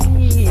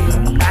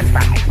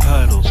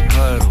 Puddles,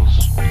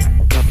 puddles.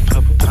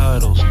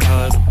 Puddles,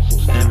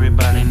 puddles.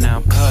 Everybody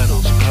now,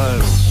 puddles,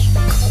 puddles.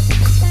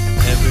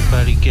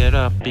 Everybody get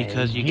up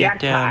because you get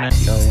down.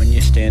 Yo, when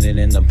you're standing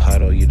in the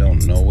puddle, you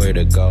don't know where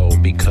to go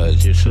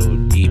because you're so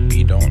deep,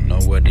 you don't know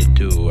what to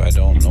do. I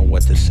don't know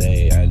what to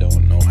say, I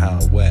don't know how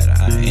wet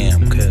I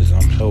am because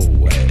I'm so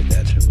wet,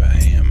 that's who I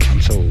am.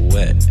 I'm so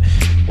wet,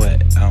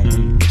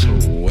 I'm so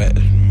wet.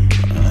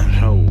 I'm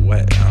so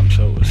wet, I'm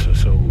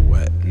so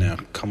wet. Now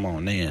come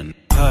on in.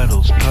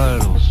 Puddles,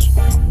 puddles.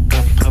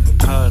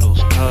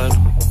 Puddles, puddles.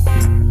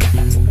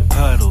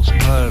 Puddles,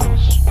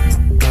 puddles.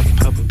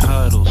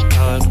 Puddles, puddles.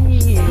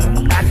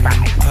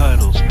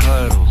 Puddles,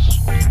 puddles.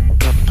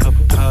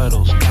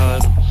 Puddles,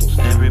 puddles.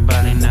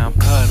 Everybody now,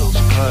 puddles,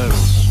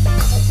 puddles.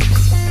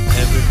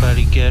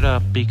 Everybody get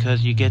up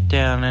because you get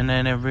down and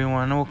then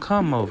everyone will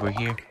come over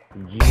here.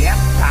 Yep,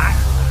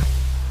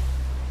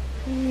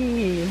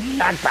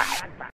 that's right.